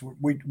governance,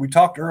 we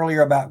talked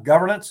earlier about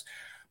governance.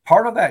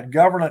 Part of that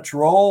governance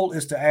role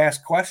is to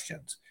ask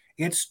questions.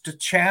 It's to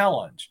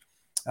challenge.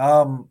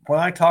 When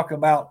I talk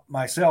about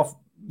myself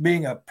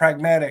being a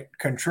pragmatic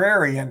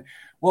contrarian,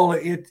 well,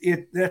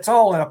 it's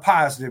all in a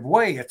positive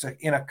way. It's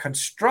in a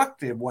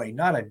constructive way,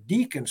 not a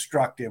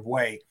deconstructive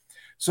way.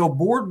 So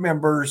board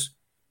members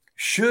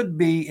should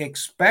be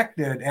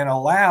expected and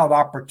allowed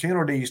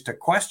opportunities to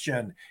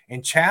question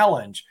and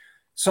challenge.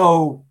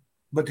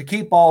 But to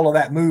keep all of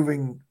that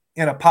moving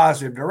in a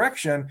positive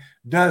direction,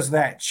 does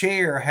that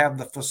chair have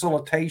the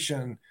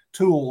facilitation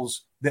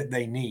tools that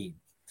they need?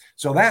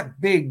 So that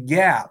big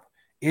gap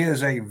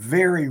is a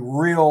very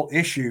real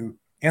issue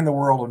in the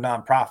world of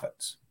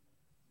nonprofits.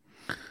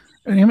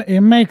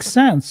 It makes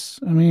sense.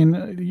 I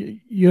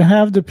mean, you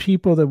have the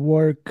people that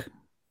work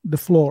the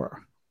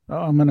floor.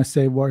 I'm going to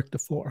say work the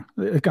floor.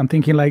 I'm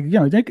thinking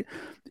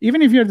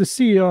even if you're the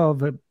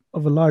CEO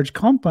of a large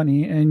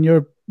company and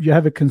you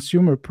have a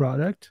consumer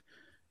product,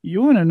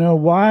 you want to know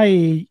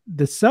why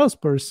the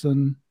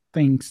salesperson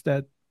thinks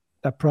that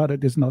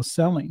product is not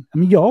selling. I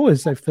mean,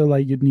 I feel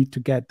like you need to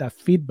get that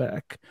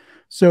feedback.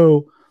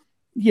 So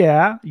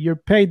yeah, you're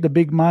paid the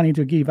big money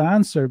to give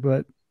answer,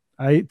 but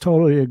I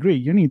totally agree.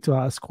 You need to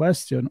ask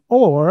question,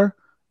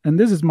 and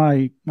this is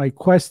my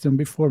question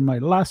before my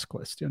last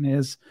question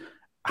is,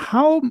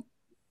 how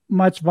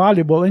much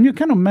valuable, and you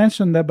kind of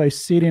mentioned that by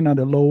sitting at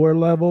a lower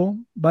level,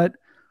 but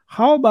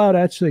how about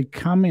actually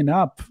coming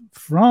up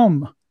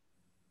from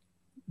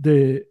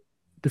the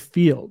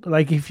field?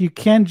 Like, if you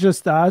can't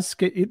just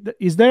ask,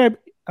 is there,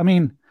 I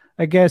mean,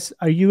 I guess,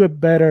 are you a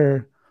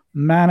better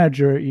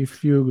manager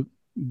if you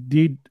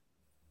did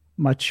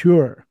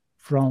mature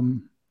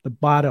from the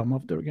bottom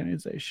of the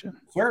organization?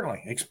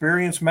 Certainly,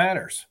 experience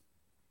matters.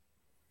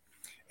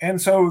 And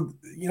so,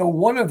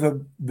 one of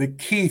the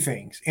key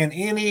things in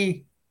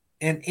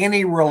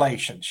any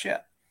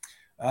relationship,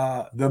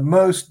 the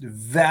most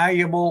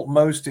valuable,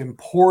 most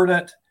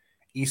important,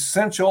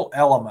 essential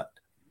element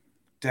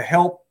to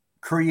help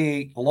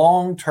create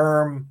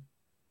long-term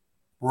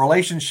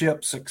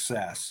relationship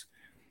success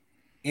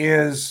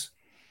is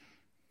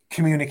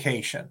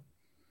communication.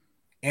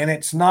 And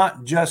it's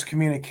not just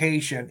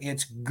communication,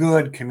 it's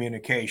good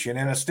communication.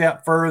 And a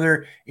step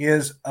further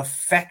is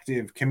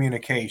effective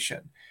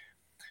communication.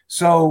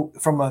 So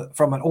from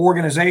an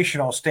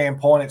organizational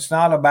standpoint, it's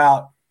not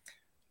about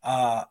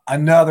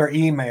another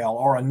email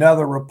or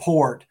another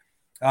report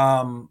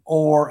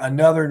or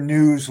another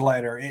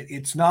newsletter.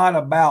 It's not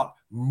about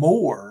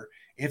more.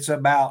 It's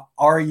about,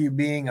 are you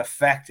being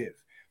effective?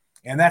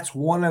 And that's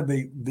one of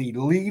the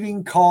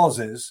leading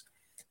causes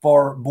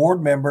for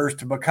board members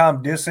to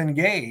become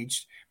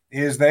disengaged,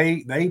 is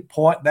they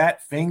point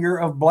that finger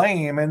of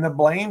blame in the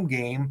blame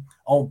game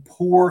on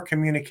poor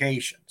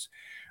communications.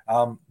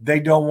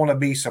 They don't want to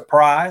be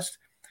surprised.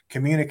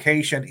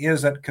 Communication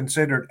isn't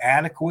considered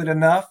adequate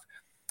enough.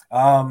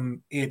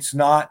 It's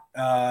not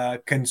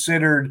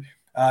considered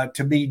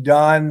to be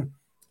done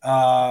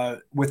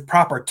with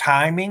proper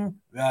timing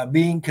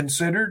being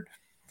considered.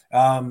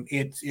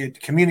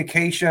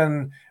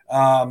 Communication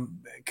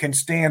can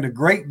stand a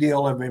great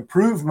deal of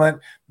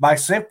improvement by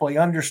simply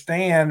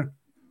understand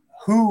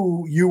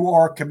who you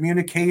are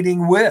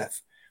communicating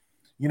with.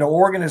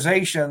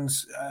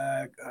 Organizations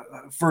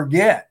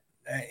forget.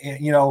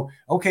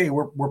 Okay,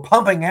 we're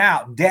pumping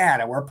out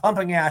data, we're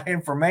pumping out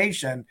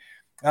information,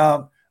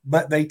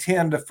 but they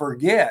tend to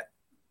forget.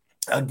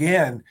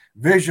 Again,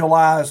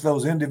 visualize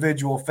those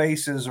individual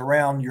faces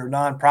around your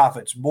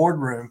nonprofit's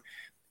boardroom.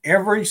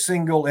 Every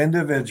single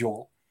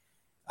individual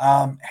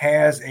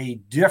has a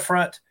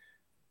different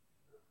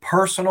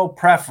personal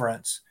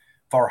preference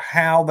for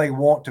how they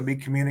want to be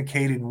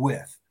communicated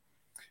with.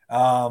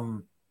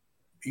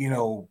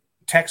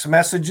 Text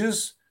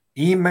messages,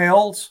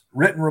 emails,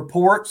 written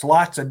reports,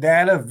 lots of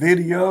data,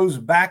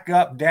 videos,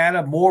 backup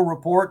data, more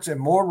reports and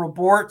more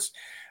reports,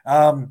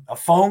 a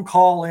phone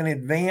call in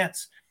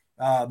advance,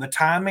 the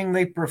timing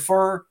they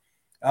prefer.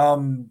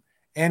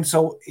 And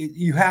so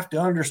you have to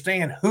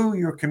understand who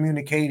you're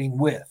communicating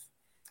with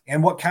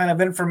and what kind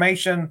of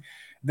information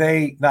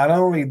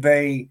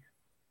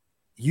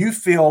you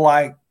feel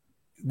like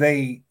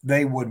they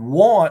would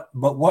want,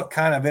 but what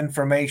kind of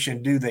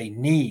information do they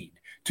need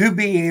to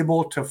be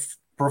able to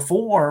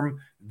perform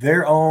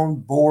their own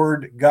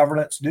board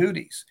governance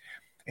duties.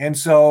 And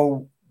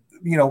so,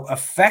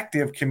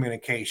 effective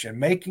communication,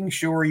 making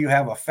sure you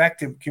have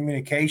effective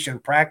communication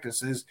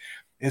practices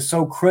is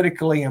so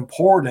critically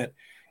important.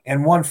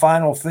 And one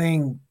final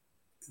thing,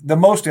 the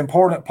most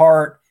important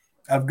part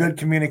of good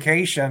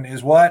communication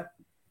is what?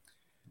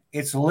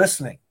 It's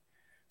listening.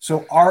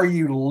 So are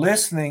you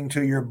listening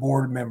to your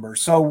board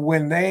members? So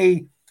when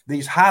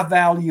these high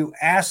value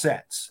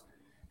assets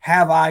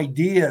have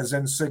ideas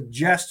and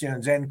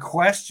suggestions and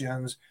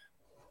questions,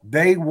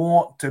 they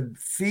want to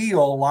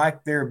feel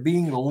like they're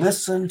being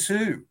listened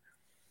to.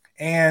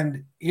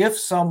 And if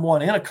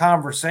someone in a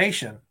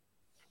conversation,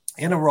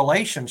 in a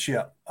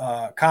relationship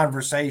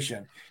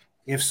conversation,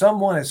 if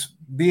someone is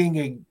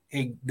being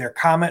their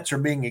comments are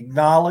being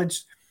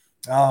acknowledged,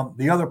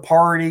 the other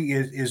party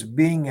is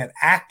being an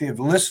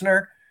active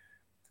listener,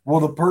 well,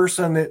 the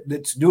person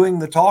that's doing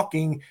the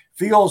talking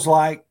feels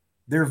like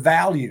they're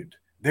valued,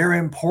 they're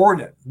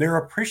important, they're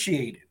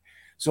appreciated.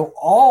 So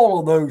all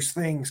of those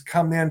things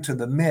come into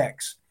the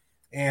mix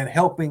and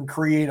helping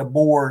create a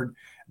board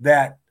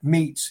that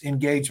meets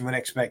engagement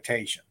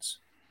expectations.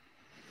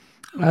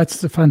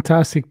 That's a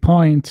fantastic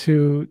point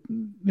to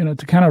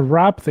kind of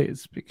wrap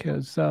this,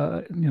 because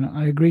I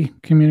agree,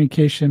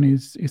 communication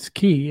is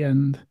key.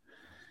 And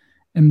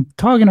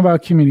talking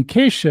about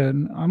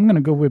communication, I'm going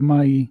to go with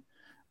my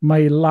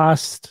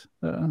last,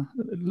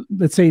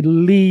 let's say,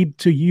 lead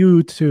to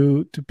you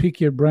to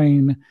pick your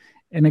brain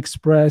and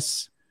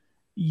express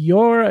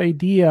your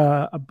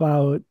idea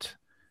about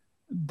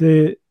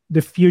the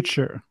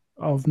future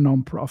of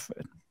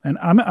nonprofit. And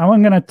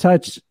I'm going to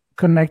touch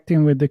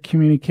connecting with the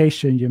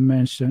communication you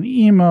mentioned,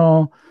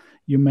 email,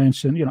 you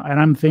mentioned, and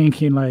I'm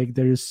thinking like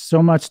there is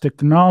so much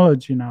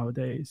technology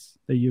nowadays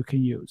that you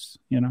can use,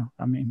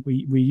 I mean,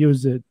 we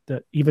use it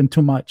even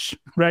too much,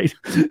 right?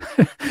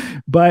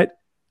 But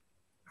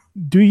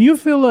do you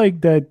feel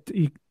like that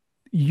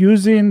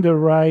using the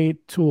right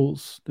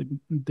tools,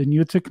 the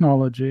new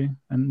technology,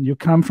 and you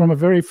come from a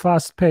very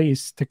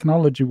fast-paced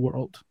technology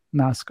world,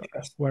 NASCAR,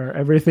 yes, where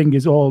everything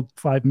is all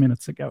 5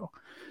 minutes ago.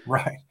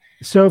 Right.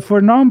 So for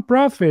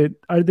nonprofit,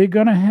 are they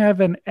going to have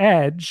an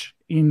edge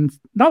in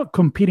not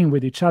competing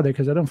with each other?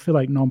 Because I don't feel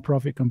like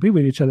nonprofit compete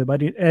with each other,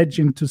 but an edge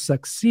into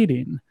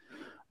succeeding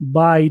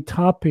by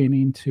tapping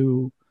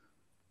into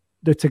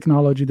the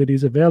technology that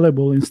is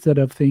available instead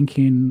of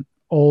thinking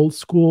old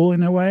school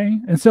in a way.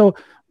 And so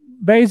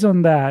based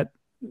on that,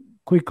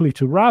 quickly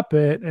to wrap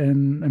it,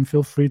 and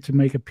feel free to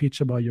make a pitch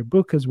about your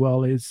book as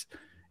well, is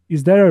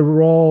there a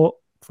role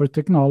for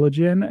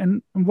technology,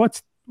 and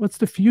what's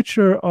the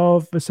future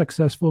of a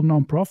successful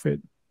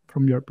nonprofit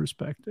from your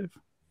perspective?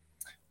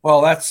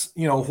 Well, that's,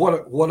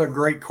 what a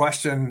great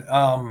question.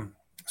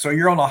 So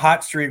you're on a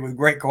hot streak with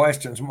great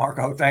questions,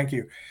 Marco. Thank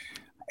you.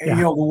 Yeah.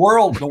 The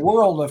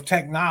world of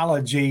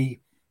technology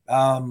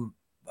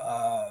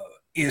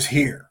is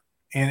here,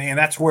 and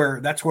that's where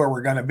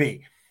we're going to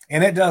be.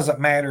 And it doesn't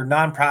matter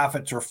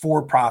nonprofits or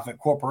for-profit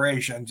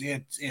corporations.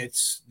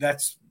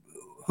 That's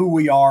who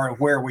we are and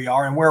where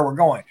we're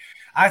going.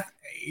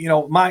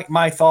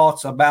 My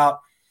thoughts about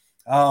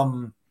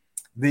the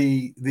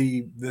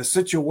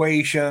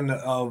situation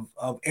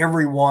of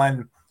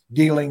everyone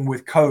dealing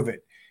with COVID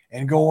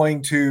and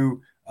going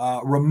to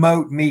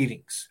remote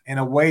meetings and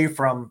away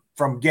from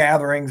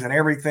gatherings, and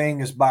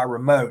everything is by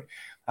remote.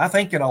 I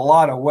think in a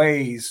lot of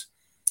ways,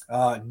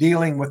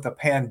 dealing with the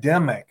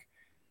pandemic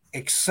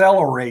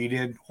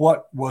accelerated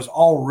what was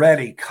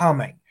already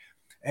coming.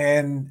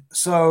 And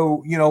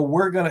so,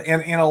 we're going to,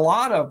 and a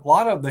lot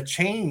of the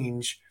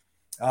change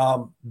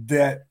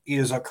that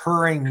is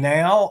occurring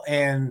now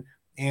and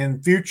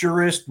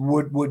futurists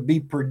would be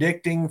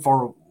predicting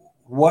for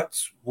what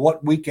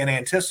we can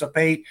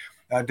anticipate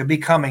to be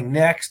coming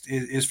next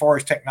as far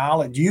as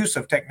use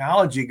of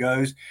technology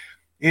goes,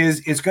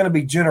 is going to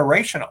be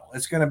generational.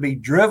 It's going to be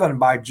driven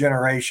by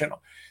generational.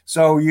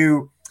 So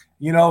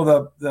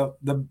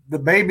the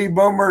baby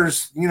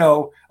boomers,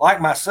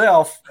 like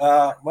myself,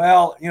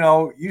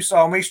 you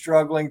saw me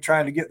struggling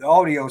trying to get the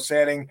audio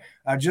setting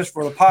just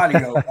for the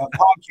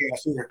podcast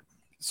here.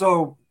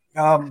 So,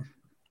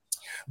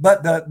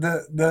 but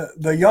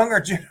the younger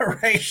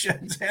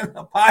generations in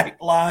the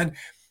pipeline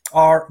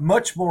are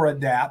much more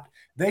adept.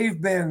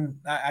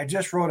 I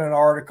just wrote an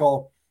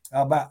article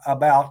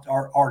about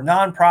our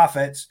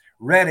nonprofits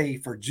ready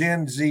for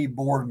Gen Z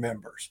board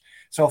members.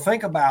 So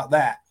think about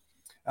that.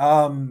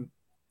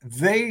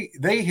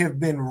 They have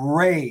been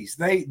raised.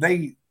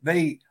 They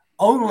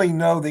only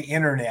know the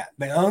internet.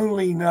 They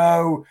only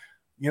know,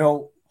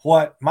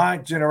 what my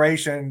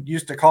generation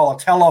used to call a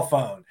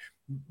telephone,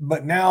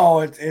 but now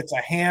it's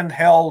a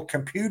handheld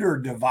computer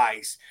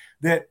device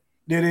that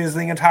is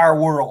the entire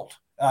world,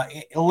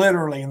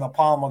 literally in the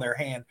palm of their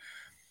hand.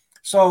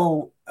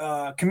 So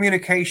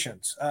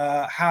communications,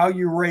 how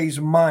you raise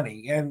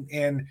money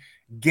and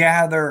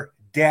gather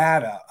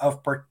data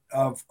of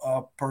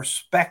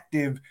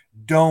prospective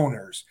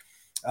donors,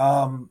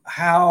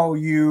 how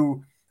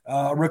you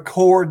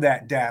record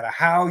that data,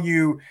 how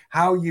you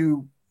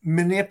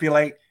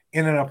manipulate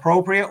in an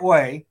appropriate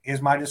way,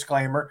 is my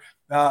disclaimer,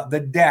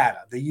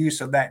 the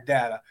use of that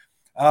data.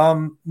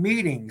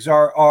 Meetings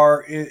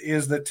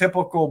is the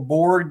typical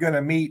board going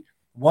to meet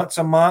once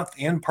a month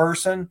in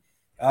person,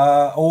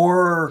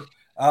 or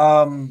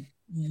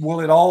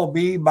will it all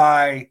be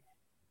by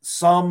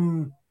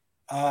some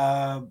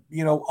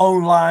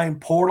online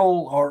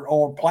portal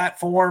or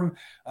platform?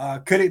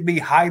 Could it be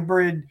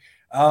hybrid?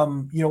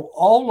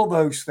 All of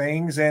those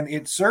things, and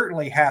it's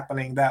certainly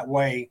happening that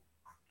way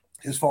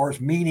as far as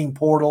meeting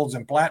portals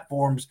and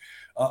platforms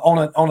on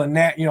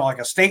a like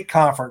a state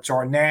conference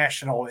or a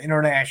national,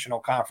 international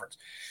conference.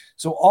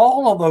 So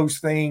all of those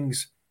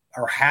things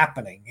are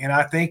happening, and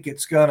I think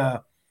it's going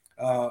to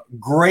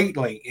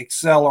greatly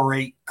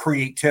accelerate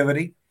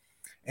creativity.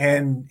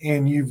 And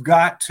you've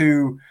got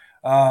to.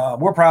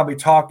 We're probably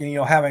talking,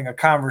 having a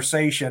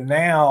conversation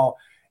now,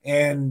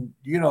 and,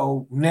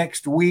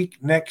 next week,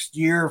 next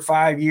year,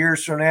 5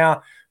 years from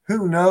now,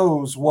 who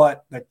knows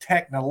what the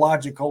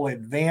technological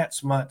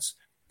advancements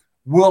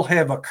will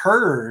have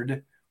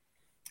occurred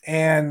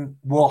and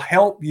will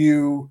help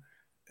you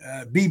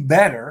be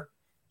better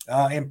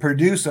and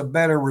produce a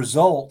better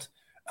result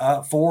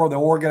for the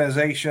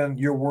organization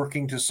you're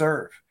working to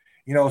serve.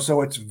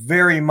 So it's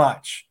very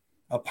much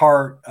a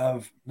part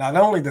of not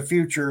only the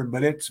future,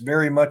 but it's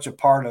very much a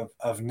part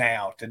of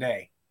now,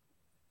 today.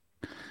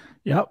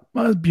 Yeah,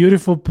 a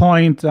beautiful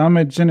point. I'm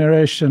a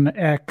Generation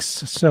X,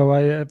 so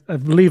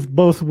I've lived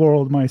both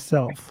worlds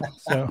myself.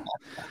 So,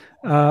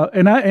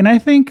 and I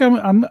think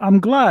I'm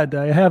glad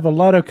I have a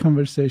lot of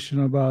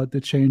conversation about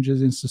the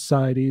changes in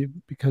society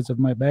because of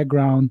my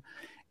background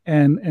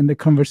and the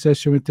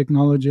conversation with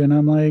technology. And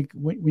I'm like,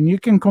 when you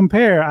can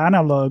compare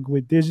analog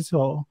with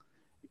digital,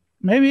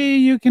 maybe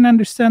you can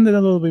understand it a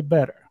little bit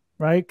better,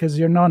 right? Because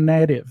you're not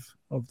native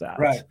of that.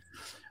 Right.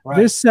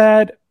 This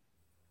said,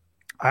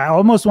 I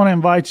almost want to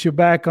invite you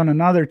back on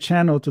another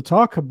channel to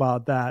talk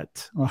about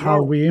that, or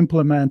how we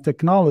implement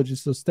technology.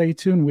 So stay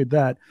tuned with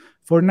that.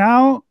 For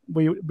now,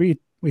 we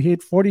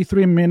hit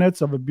 43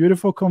 minutes of a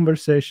beautiful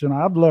conversation.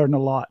 I've learned a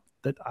lot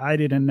that I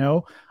didn't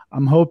know.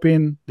 I'm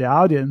hoping the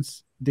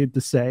audience did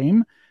the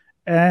same.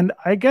 And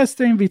I guess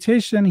the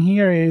invitation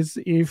here is,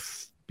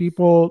 if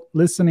people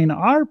listening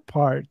are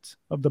part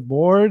of the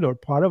board or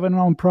part of a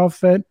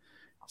nonprofit,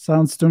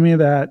 sounds to me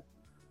that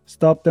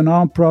Stop the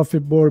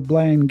Nonprofit Board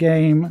Blame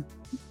Game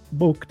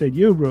book that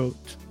you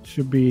wrote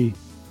should be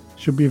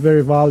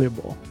very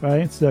valuable,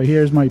 right? So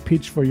here's my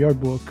pitch for your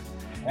book.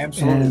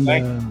 Absolutely.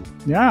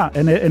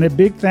 And a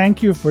big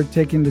thank you for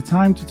taking the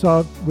time to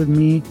talk with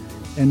me.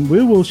 And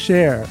we will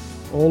share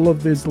all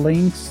of these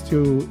links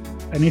to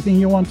anything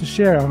you want to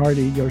share,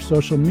 Hardy, your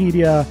social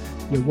media,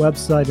 your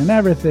website, and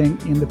everything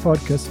in the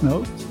podcast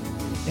notes.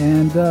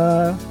 And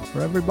for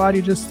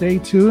everybody, just stay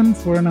tuned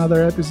for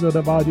another episode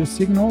of Audio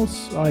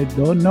Signals. I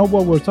don't know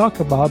what we'll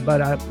talk about,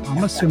 but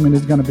I'm assuming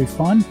it's going to be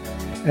fun,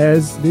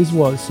 as this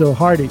was. So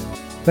Hardy,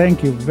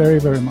 thank you very,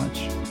 very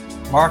much.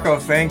 Marco,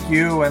 thank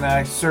you. And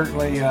I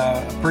certainly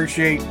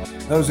appreciate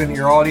those in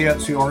your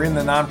audience who are in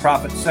the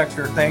nonprofit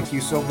sector. Thank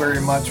you so very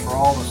much for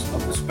all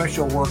of the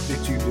special work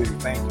that you do.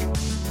 Thank you.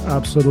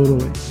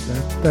 Absolutely.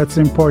 That's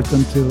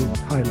important to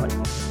highlight.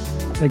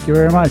 Thank you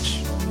very much.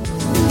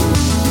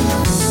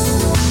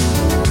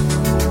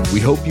 We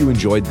hope you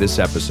enjoyed this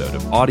episode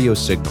of Audio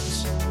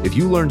Signals. If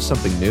you learned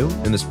something new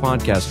and this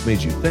podcast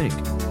made you think,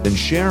 then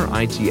share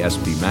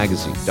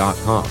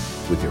itspmagazine.com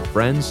with your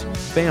friends,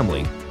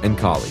 family, and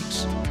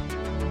colleagues.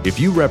 If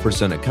you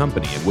represent a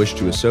company and wish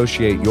to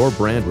associate your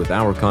brand with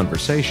our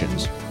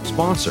conversations,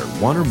 sponsor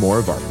one or more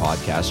of our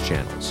podcast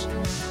channels.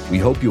 We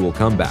hope you will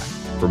come back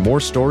for more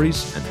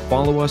stories and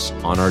follow us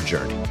on our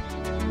journey.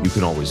 You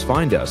can always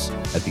find us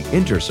at the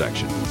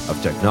intersection of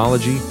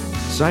technology,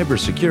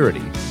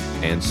 cybersecurity,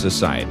 and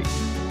society,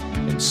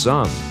 and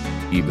some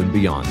even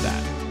beyond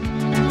that.